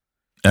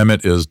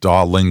 Emmett is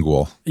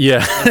DAW-lingual. Yeah.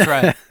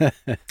 That's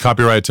right.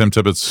 Copyright Tim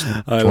Tippett's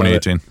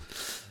 2018.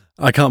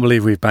 I can't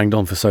believe we've banged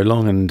on for so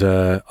long, and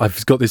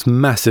I've got this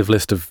massive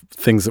list of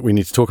things that we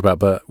need to talk about,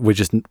 but we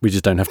just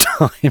don't have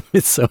time.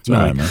 It's so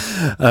annoying.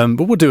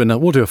 But we'll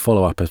do a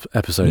follow-up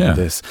episode of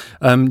this.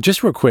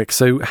 Just real quick,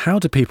 so how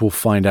do people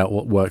find out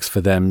what works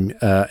for them?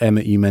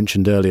 Emmett, you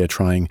mentioned earlier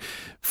trying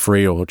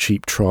free or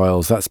cheap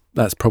trials.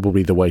 That's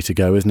probably the way to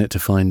go, isn't it, to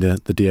find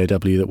the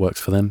DAW that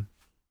works for them?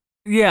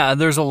 Yeah,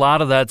 there's a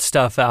lot of that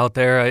stuff out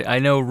there. I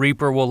know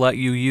Reaper will let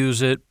you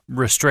use it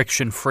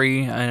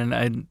restriction-free,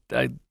 and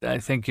I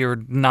think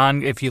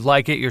if you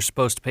like it, you're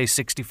supposed to pay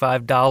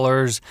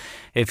 $65.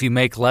 If you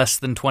make less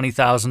than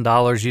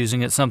 $20,000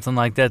 using it, something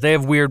like that. They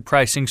have weird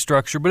pricing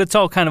structure, but it's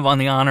all kind of on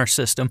the honor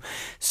system.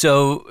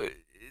 So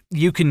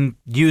you can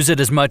use it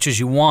as much as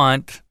you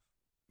want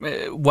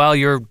while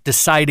you're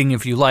deciding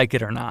if you like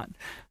it or not,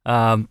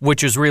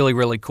 which is really,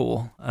 really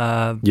cool.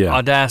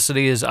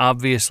 Audacity is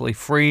obviously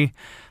free.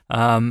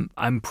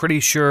 I'm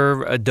pretty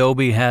sure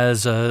Adobe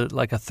has a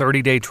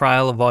 30-day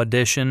trial of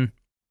Audition,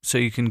 so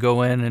you can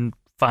go in and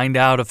find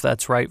out if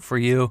that's right for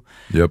you.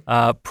 Yep.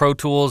 Pro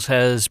Tools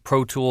has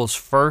Pro Tools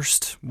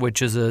First,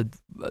 which is a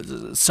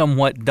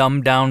somewhat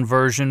dumbed-down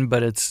version,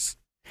 but it's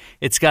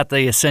got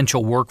the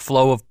essential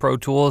workflow of Pro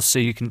Tools, so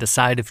you can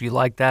decide if you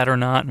like that or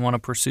not and want to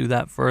pursue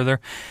that further.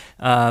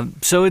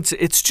 So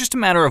it's just a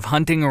matter of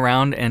hunting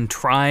around and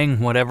trying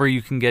whatever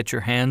you can get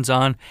your hands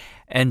on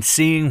and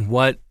seeing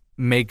what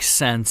makes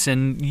sense.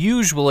 And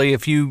usually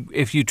if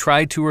you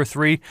try 2 or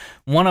 3,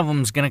 one of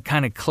them is going to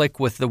kind of click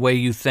with the way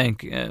you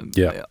think.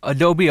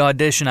 Adobe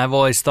Audition I've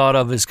always thought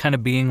of as kind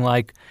of being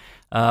like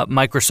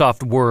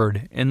Microsoft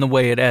Word in the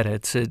way it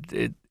edits.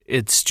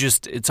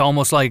 It's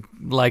almost like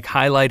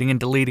highlighting and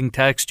deleting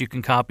text. You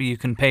can copy, you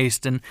can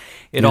paste, and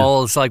it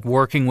all is like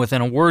working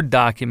within a Word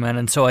document.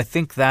 And so I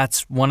think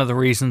that's one of the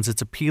reasons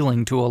it's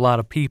appealing to a lot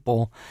of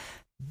people,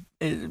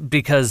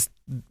 because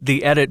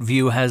the edit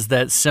view has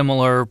that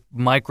similar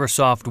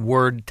Microsoft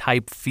Word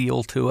type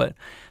feel to it.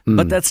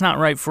 But that's not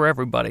right for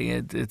everybody.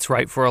 It's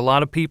right for a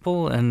lot of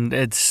people, and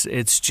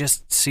it's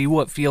just see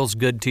what feels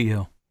good to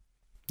you.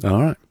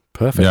 All right.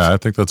 Perfect. Yeah, I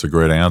think that's a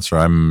great answer.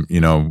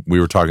 We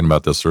were talking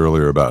about this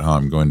earlier about how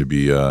I'm going to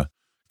be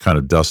kind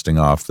of dusting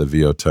off the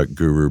VO Tech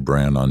Guru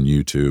brand on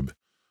YouTube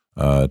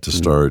to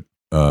start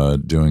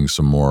doing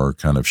some more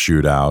kind of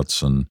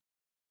shootouts and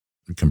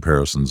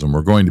comparisons. And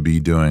we're going to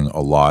be doing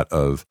a lot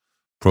of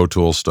Pro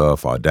Tools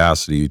stuff,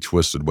 Audacity,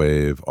 Twisted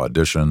Wave,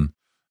 Audition,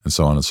 and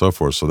so on and so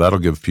forth. So that'll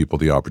give people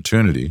the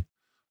opportunity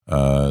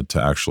to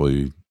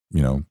actually,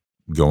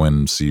 go in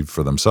and see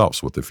for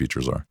themselves what the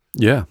features are.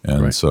 Yeah.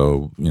 And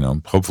so,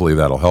 hopefully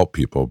that'll help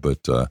people.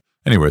 But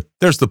anyway,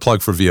 there's the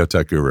plug for VO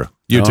Tech Guru.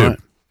 YouTube. Right.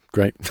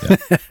 Great. Yeah.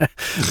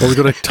 Well, we've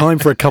got time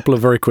for a couple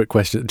of very quick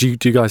questions. Do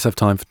you guys have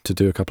time to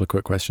do a couple of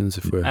quick questions?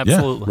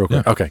 Absolutely. Real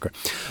quick? Yeah. Okay,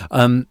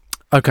 great.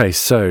 Okay,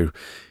 so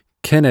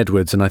Ken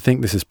Edwards, and I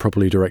think this is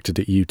probably directed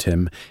at you,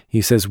 Tim,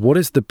 he says, what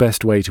is the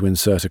best way to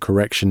insert a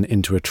correction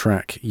into a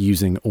track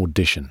using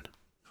Audition?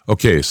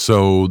 Okay,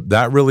 so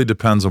that really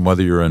depends on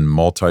whether you're in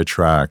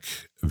multi-track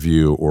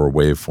view or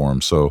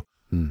waveform. So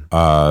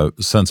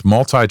since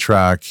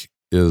multi-track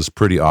is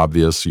pretty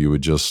obvious, you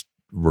would just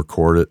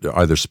record it,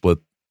 either split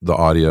the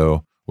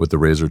audio with the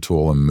Razor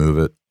tool and move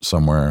it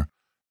somewhere,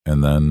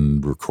 and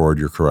then record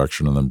your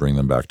correction and then bring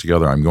them back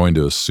together. I'm going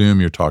to assume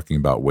you're talking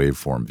about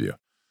waveform view.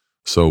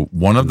 So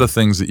one of the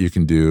things that you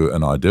can do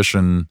in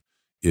Audition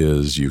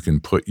is you can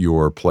put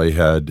your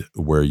playhead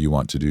where you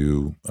want to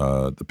do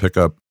the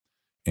pickup,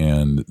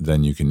 and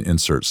then you can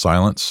insert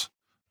silence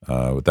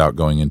without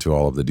going into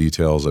all of the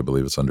details. I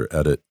believe it's under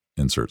Edit,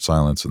 Insert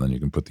Silence, and then you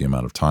can put the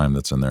amount of time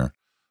that's in there.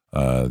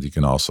 You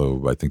can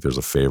also, I think there's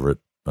a favorite.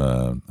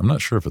 I'm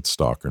not sure if it's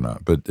stock or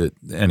not, but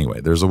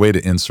anyway, there's a way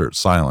to insert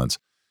silence.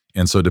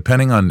 And so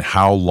depending on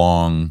how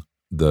long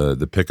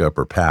the pickup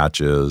or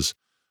patch is,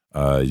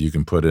 you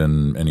can put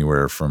in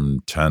anywhere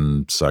from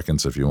 10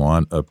 seconds if you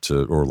want, up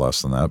to, or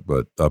less than that,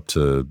 but up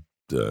to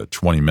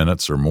 20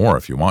 minutes or more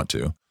if you want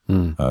to,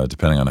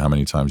 depending on how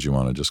many times you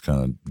want to just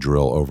kind of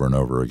drill over and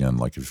over again.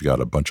 Like if you've got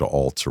a bunch of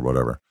alts or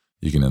whatever,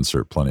 you can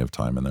insert plenty of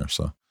time in there.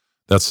 So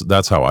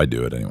that's how I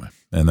do it anyway.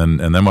 And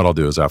then what I'll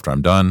do is after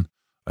I'm done,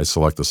 I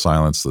select the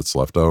silence that's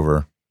left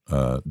over,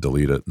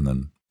 delete it, and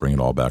then bring it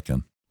all back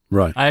in.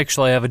 Right. I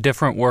actually have a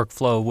different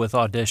workflow with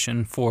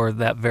Audition for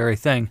that very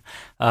thing.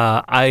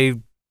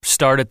 I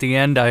start at the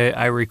end,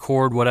 I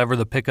record whatever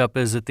the pickup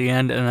is at the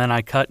end, and then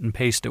I cut and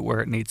paste it where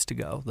it needs to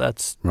go.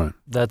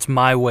 That's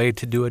my way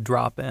to do a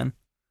drop in.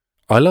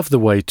 I love the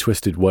way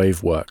Twisted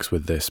Wave works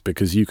with this,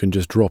 because you can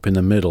just drop in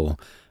the middle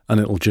and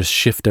it'll just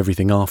shift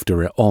everything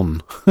after it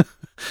on,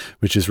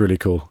 which is really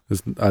cool.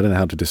 I don't know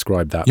how to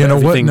describe that. You know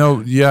what? No,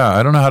 yeah,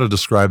 I don't know how to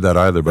describe that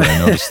either, but I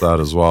noticed that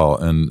as well.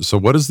 And so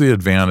what is the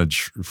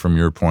advantage from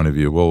your point of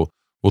view?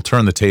 We'll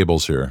turn the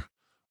tables here.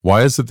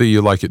 Why is it that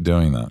you like it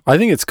doing that? I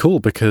think it's cool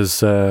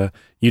because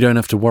you don't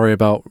have to worry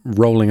about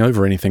rolling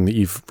over anything that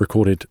you've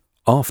recorded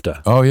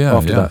after. Oh, yeah.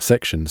 After that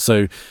section.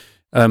 So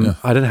I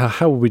don't know,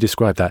 how would we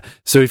describe that?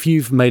 So if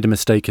you've made a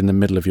mistake in the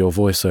middle of your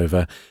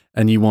voiceover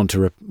and you want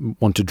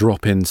to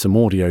drop in some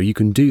audio, you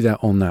can do that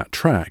on that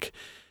track.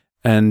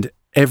 And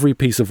every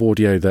piece of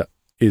audio that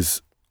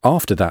is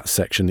after that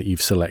section that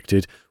you've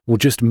selected will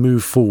just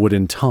move forward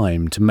in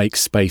time to make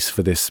space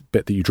for this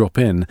bit that you drop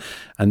in,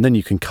 and then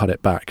you can cut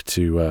it back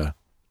to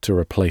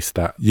replace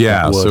that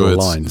word or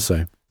line.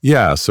 So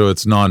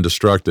it's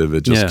non-destructive.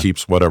 It just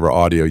keeps whatever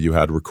audio you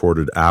had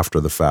recorded after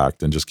the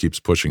fact and just keeps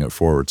pushing it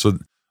forward. So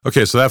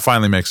that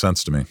finally makes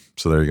sense to me.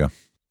 So there you go.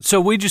 So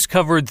we just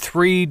covered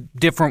 3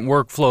 different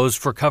workflows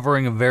for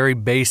covering a very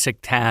basic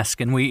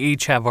task, and we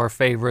each have our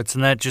favorites,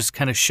 and that just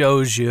kind of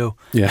shows you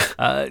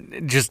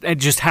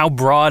just how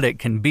broad it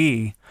can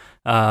be,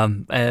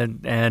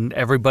 and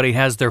everybody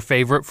has their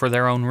favorite for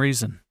their own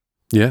reason.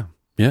 Yeah.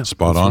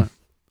 Spot on. Right.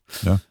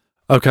 Yeah.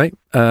 Okay,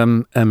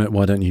 Emmett,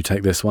 why don't you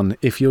take this one?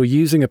 If you're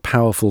using a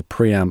powerful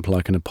preamp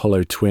like an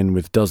Apollo Twin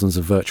with dozens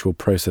of virtual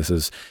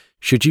processors,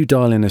 should you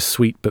dial in a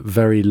sweet but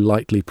very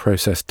lightly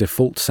processed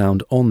default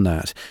sound on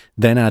that,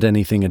 then add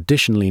anything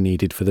additionally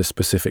needed for the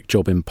specific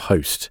job in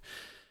post?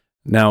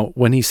 Now,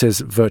 when he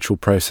says virtual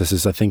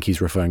processors, I think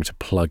he's referring to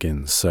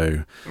plugins.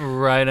 So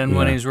right, and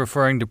when he's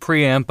referring to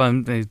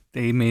preamp,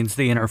 he means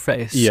the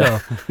interface.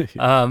 Yeah.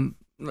 So,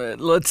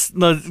 let's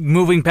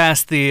moving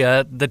past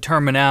the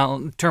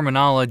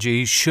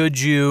terminology. Should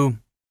you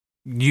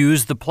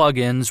use the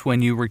plugins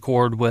when you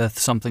record with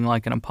something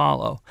like an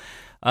Apollo?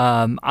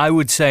 I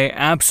would say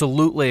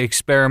absolutely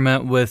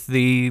experiment with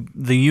the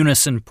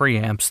unison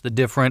preamps, the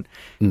different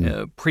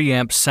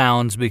preamp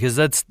sounds, because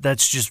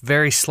that's just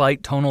very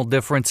slight tonal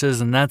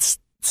differences, and that's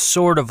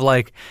sort of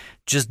like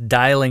just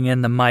dialing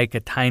in the mic a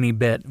tiny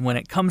bit. When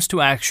it comes to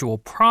actual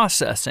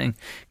processing,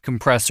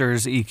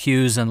 compressors,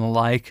 EQs, and the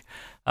like,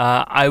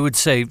 I would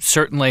say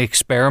certainly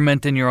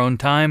experiment in your own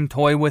time,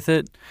 toy with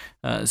it,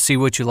 see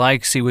what you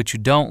like, see what you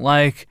don't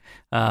like.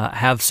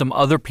 Have some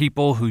other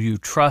people who you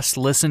trust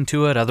listen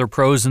to it, other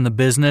pros in the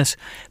business,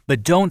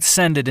 but don't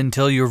send it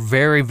until you're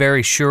very,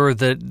 very sure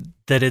that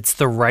it's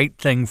the right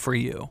thing for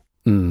you.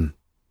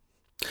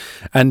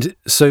 And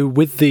so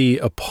with the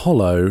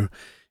Apollo,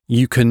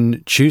 you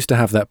can choose to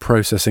have that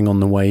processing on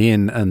the way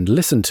in and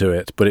listen to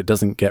it, but it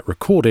doesn't get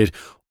recorded,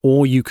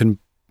 or you can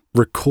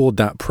record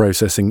that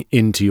processing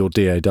into your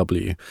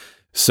DAW.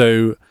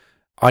 So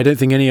I don't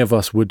think any of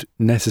us would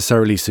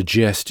necessarily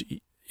suggest,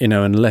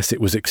 unless it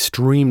was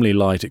extremely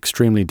light,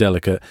 extremely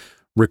delicate,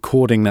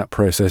 recording that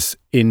process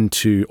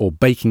into or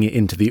baking it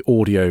into the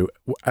audio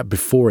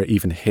before it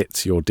even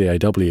hits your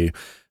DAW,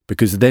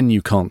 because then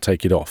you can't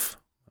take it off.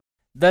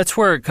 That's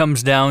where it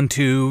comes down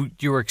to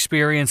your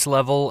experience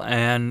level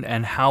and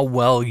how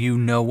well you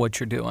know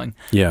what you're doing.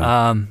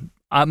 Yeah.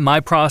 My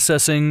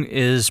processing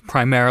is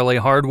primarily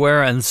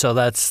hardware, and so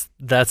that's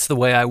the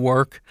way I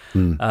work.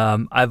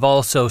 I've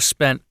also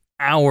spent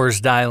hours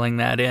dialing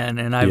that in,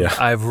 and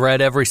I've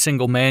read every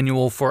single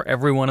manual for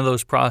every one of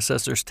those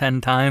processors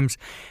 10 times,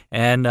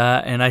 and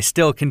I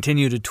still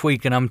continue to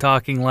tweak, and I'm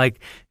talking like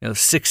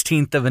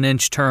 16th of an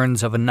inch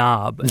turns of a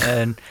knob,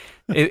 and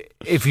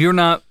if you're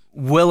not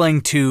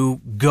willing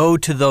to go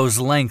to those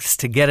lengths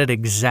to get it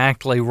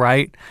exactly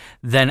right,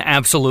 then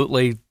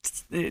absolutely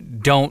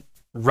don't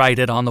write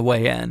it on the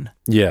way in.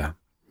 Yeah,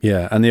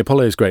 and the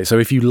Apollo is great. So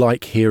if you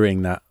like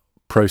hearing that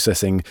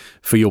processing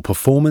for your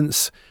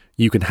performance,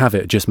 you can have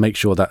it. Just make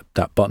sure that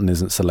that button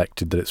isn't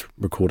selected, that it's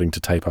recording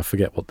to tape. I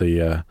forget what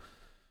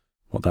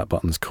that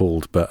button's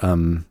called, but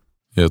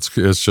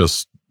it's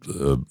just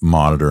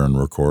monitor and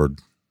record.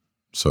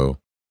 So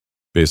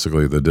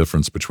basically, the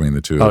difference between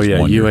the two is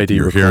one, UAD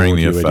you're record, hearing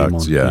the UAD effects.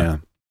 mon, yeah.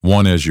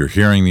 One is you're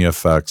hearing the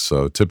effects.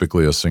 So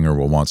typically, a singer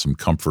will want some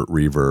comfort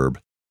reverb,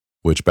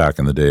 which back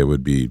in the day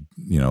would be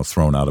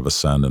thrown out of a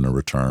send and a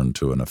return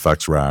to an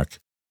effects rack,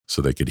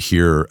 so they could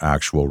hear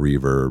actual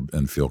reverb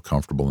and feel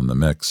comfortable in the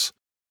mix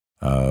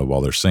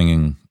while they're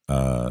singing,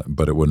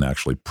 but it wouldn't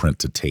actually print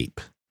to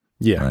tape.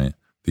 Yeah. Right?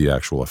 The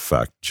actual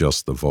effect,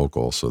 just the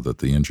vocal, so that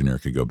the engineer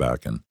could go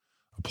back and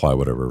apply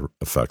whatever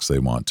effects they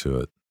want to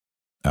it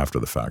after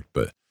the fact.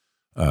 But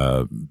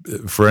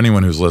for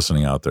anyone who's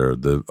listening out there,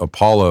 the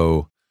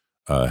Apollo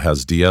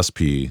has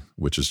DSP,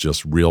 which is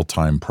just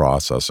real-time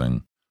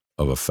processing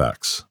of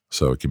effects.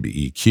 So it could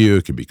be EQ,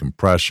 it could be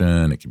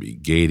compression, it could be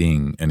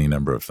gating, any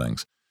number of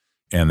things.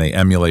 And they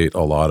emulate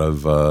a lot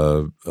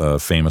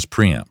of famous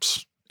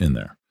preamps in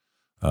there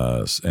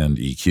and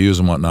EQs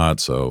and whatnot.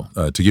 So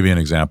to give you an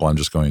example, I'm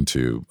just going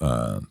to,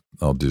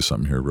 I'll do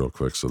something here real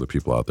quick so the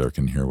people out there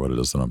can hear what it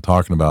is that I'm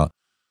talking about.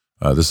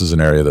 This is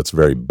an area that's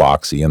very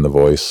boxy in the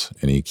voice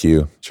in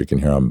EQ. As you can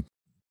hear, I'm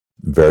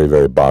very,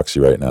 very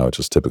boxy right now, which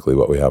is typically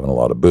what we have in a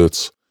lot of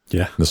booths.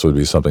 Yeah. This would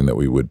be something that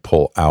we would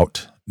pull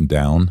out and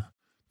down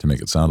to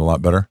make it sound a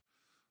lot better.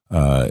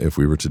 If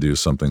we were to do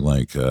something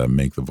like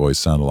make the voice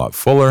sound a lot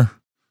fuller,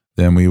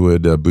 then we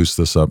would boost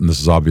this up. And this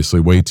is obviously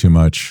way too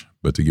much,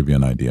 but to give you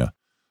an idea,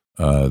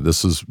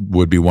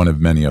 would be one of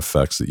many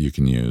effects that you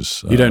can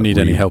use. You don't need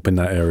any help in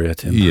that area,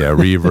 Tim. Yeah,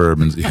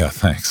 reverb. And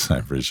thanks. I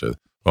appreciate it.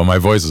 Well, my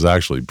voice is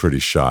actually pretty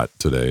shot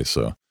today,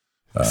 so.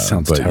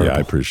 Sounds terrible. Yeah, I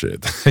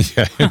appreciate that.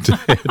 Yeah,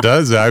 it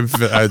does.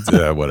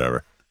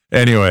 Whatever.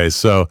 Anyway,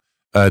 so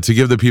to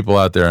give the people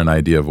out there an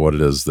idea of what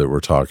it is that we're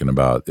talking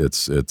about,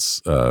 it's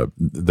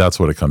that's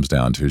what it comes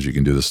down to. Is you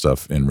can do this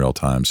stuff in real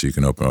time, so you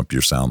can open up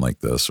your sound like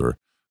this, or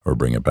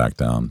bring it back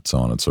down, so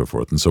on and so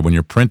forth. And so when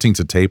you're printing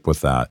to tape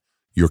with that,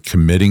 you're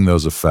committing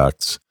those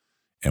effects,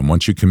 and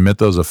once you commit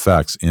those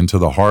effects into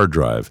the hard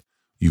drive,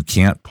 you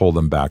can't pull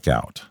them back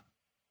out.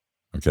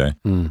 Okay.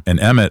 And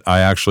Emmett,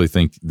 I actually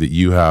think that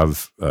you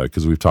have,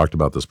 because we've talked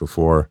about this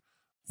before,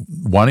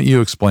 why don't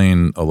you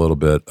explain a little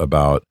bit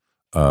about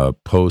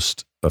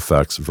post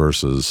effects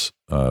versus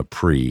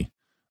pre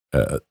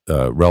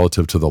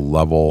relative to the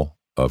level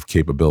of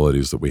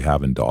capabilities that we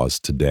have in DAWs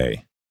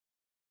today?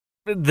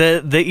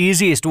 The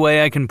easiest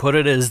way I can put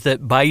it is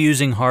that by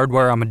using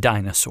hardware, I'm a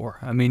dinosaur.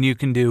 I mean, you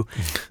can do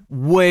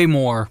way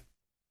more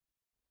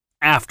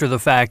after the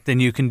fact than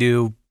you can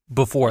do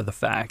before the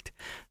fact.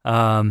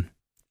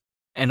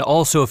 And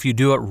also, if you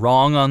do it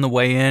wrong on the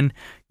way in,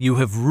 you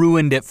have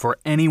ruined it for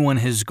anyone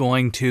who's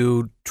going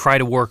to try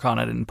to work on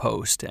it in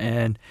post.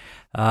 And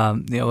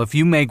if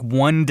you make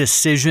one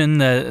decision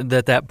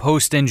that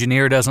post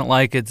engineer doesn't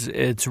like,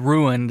 it's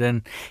ruined,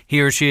 and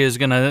he or she is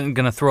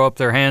gonna throw up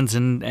their hands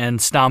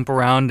and stomp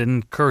around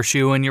and curse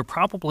you, and you're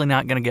probably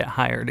not gonna get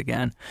hired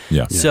again.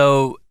 Yeah.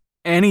 So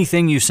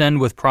anything you send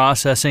with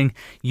processing,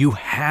 you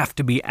have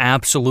to be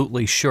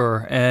absolutely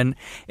sure. And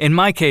in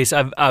my case,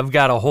 I've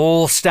got a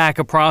whole stack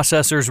of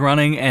processors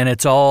running, and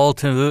it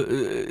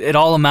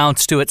all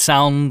amounts to it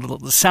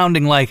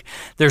sounding like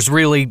there's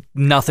really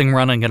nothing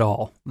running at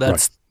all.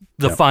 That's right.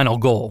 The final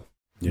goal.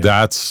 Yeah.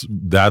 That's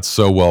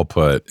so well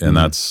put, and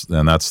that's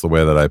the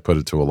way that I put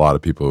it to a lot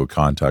of people who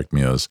contact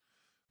me, is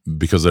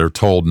because they're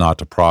told not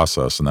to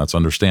process, and that's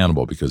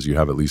understandable, because you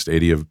have at least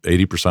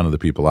 80% of the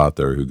people out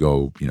there who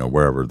go,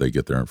 wherever they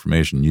get their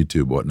information,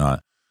 YouTube,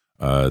 whatnot,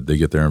 they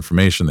get their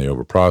information, they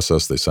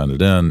overprocess, they send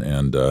it in,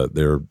 and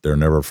they're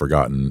never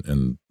forgotten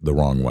in the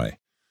wrong way.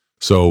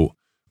 So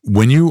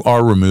when you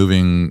are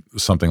removing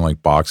something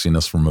like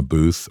boxiness from a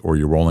booth, or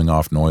you're rolling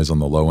off noise on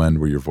the low end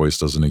where your voice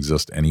doesn't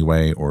exist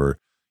anyway, or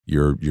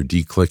you're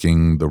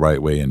declicking the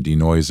right way and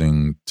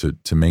denoising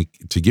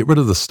to get rid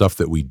of the stuff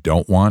that we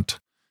don't want,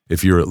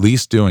 if you're at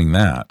least doing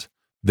that,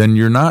 then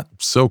you're not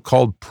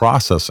so-called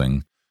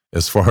processing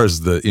as far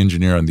as the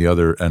engineer on the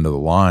other end of the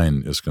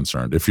line is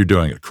concerned, if you're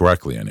doing it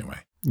correctly anyway.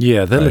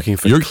 Yeah, they're looking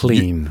for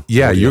clean.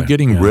 You're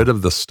getting rid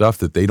of the stuff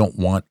that they don't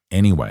want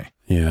anyway.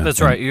 Yeah, that's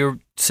right. You're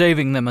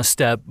saving them a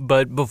step,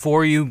 but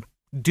before you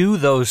do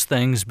those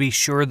things, be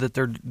sure that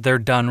they're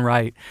done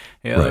right.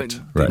 Right.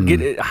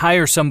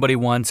 Hire somebody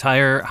once.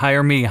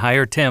 Hire me.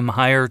 Hire Tim.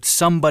 Hire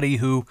somebody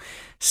who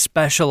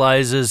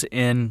specializes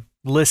in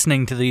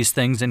listening to these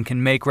things and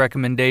can make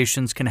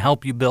recommendations, can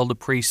help you build a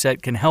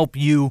preset, can help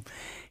you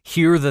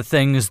hear the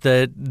things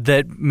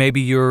that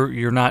maybe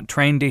you're not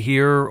trained to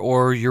hear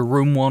or your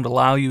room won't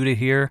allow you to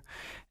hear,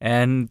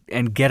 and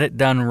get it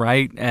done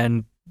right,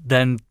 and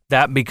then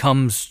that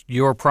becomes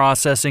your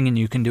processing, and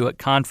you can do it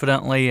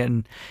confidently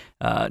and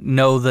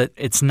know that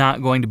it's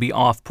not going to be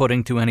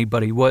off-putting to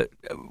anybody.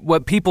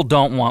 What people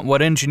don't want,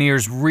 what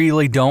engineers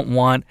really don't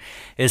want,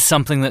 is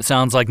something that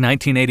sounds like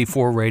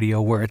 1984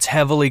 radio, where it's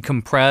heavily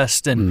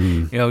compressed,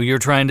 and you're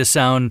trying to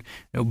sound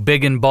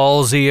big and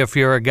ballsy if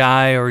you're a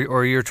guy,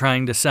 or you're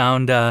trying to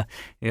sound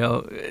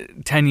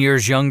 10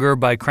 years younger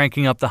by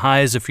cranking up the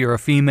highs if you're a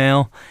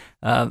female.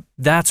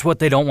 That's what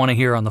they don't want to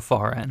hear on the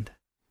far end.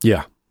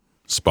 Yeah.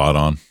 Spot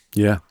on.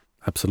 Yeah,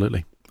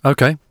 absolutely.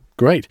 Okay,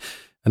 great.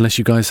 Unless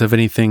you guys have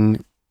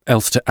anything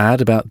else to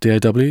add about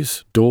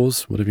DAWs,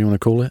 DAWs, whatever you want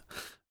to call it,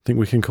 I think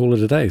we can call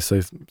it a day.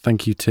 So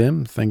thank you,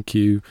 Tim. Thank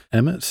you,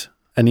 Emmett.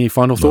 Any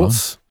final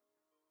thoughts?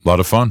 A lot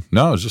of fun.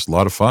 No, it's just a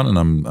lot of fun, and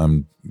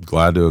I'm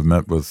glad to have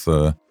met with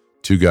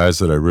two guys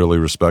that I really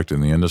respect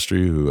in the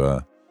industry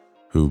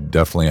who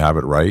definitely have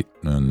it right,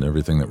 and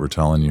everything that we're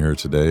telling you here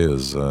today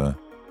is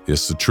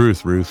the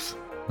truth, Ruth.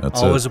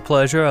 That's always a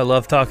pleasure. I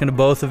love talking to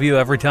both of you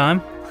every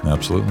time.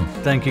 Absolutely.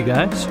 Thank you,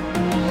 guys.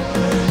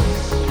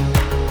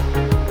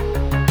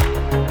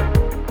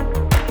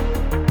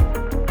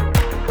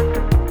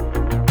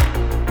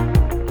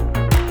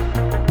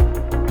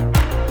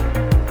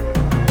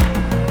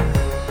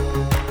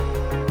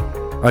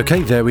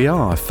 Okay, there we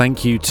are.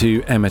 Thank you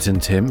to Emmett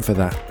and Tim for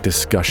that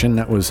discussion.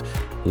 That was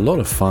a lot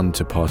of fun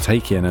to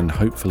partake in, and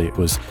hopefully it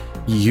was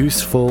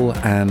useful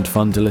and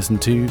fun to listen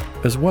to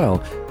as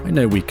well. I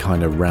know we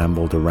kind of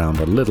rambled around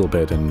a little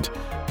bit and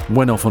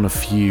went off on a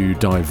few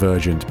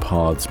divergent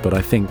paths, but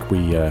I think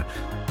we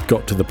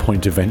got to the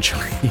point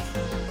eventually.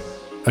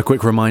 A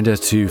quick reminder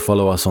to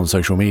follow us on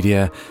social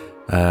media.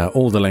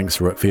 All the links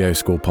are at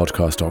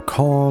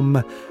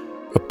VOSchoolpodcast.com.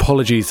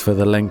 Apologies for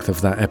the length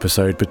of that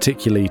episode,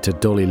 particularly to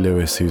Dolly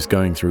Lewis, who's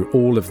going through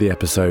all of the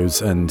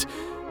episodes and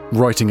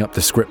writing up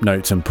the script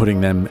notes and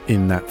putting them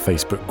in that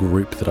Facebook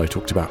group that I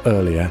talked about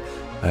earlier.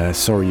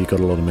 Sorry you got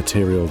a lot of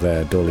material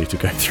there, Dolly, to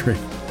go through.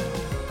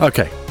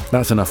 Okay,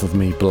 that's enough of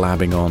me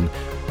blabbing on.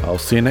 I'll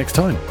see you next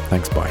time.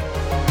 Thanks, bye.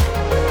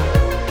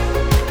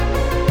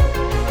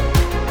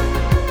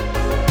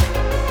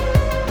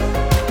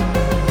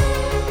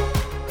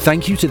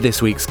 Thank you to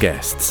this week's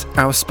guests,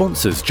 our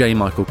sponsors J.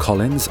 Michael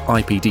Collins,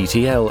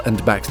 IPDTL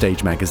and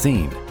Backstage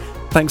Magazine.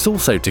 Thanks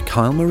also to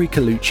Kyle Marie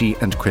Colucci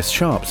and Chris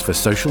Sharps for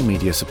social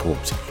media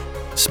support.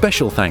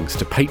 Special thanks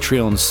to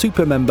Patreon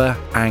super member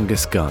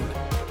Angus Gunn.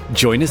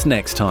 Join us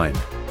next time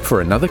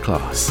for another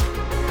class.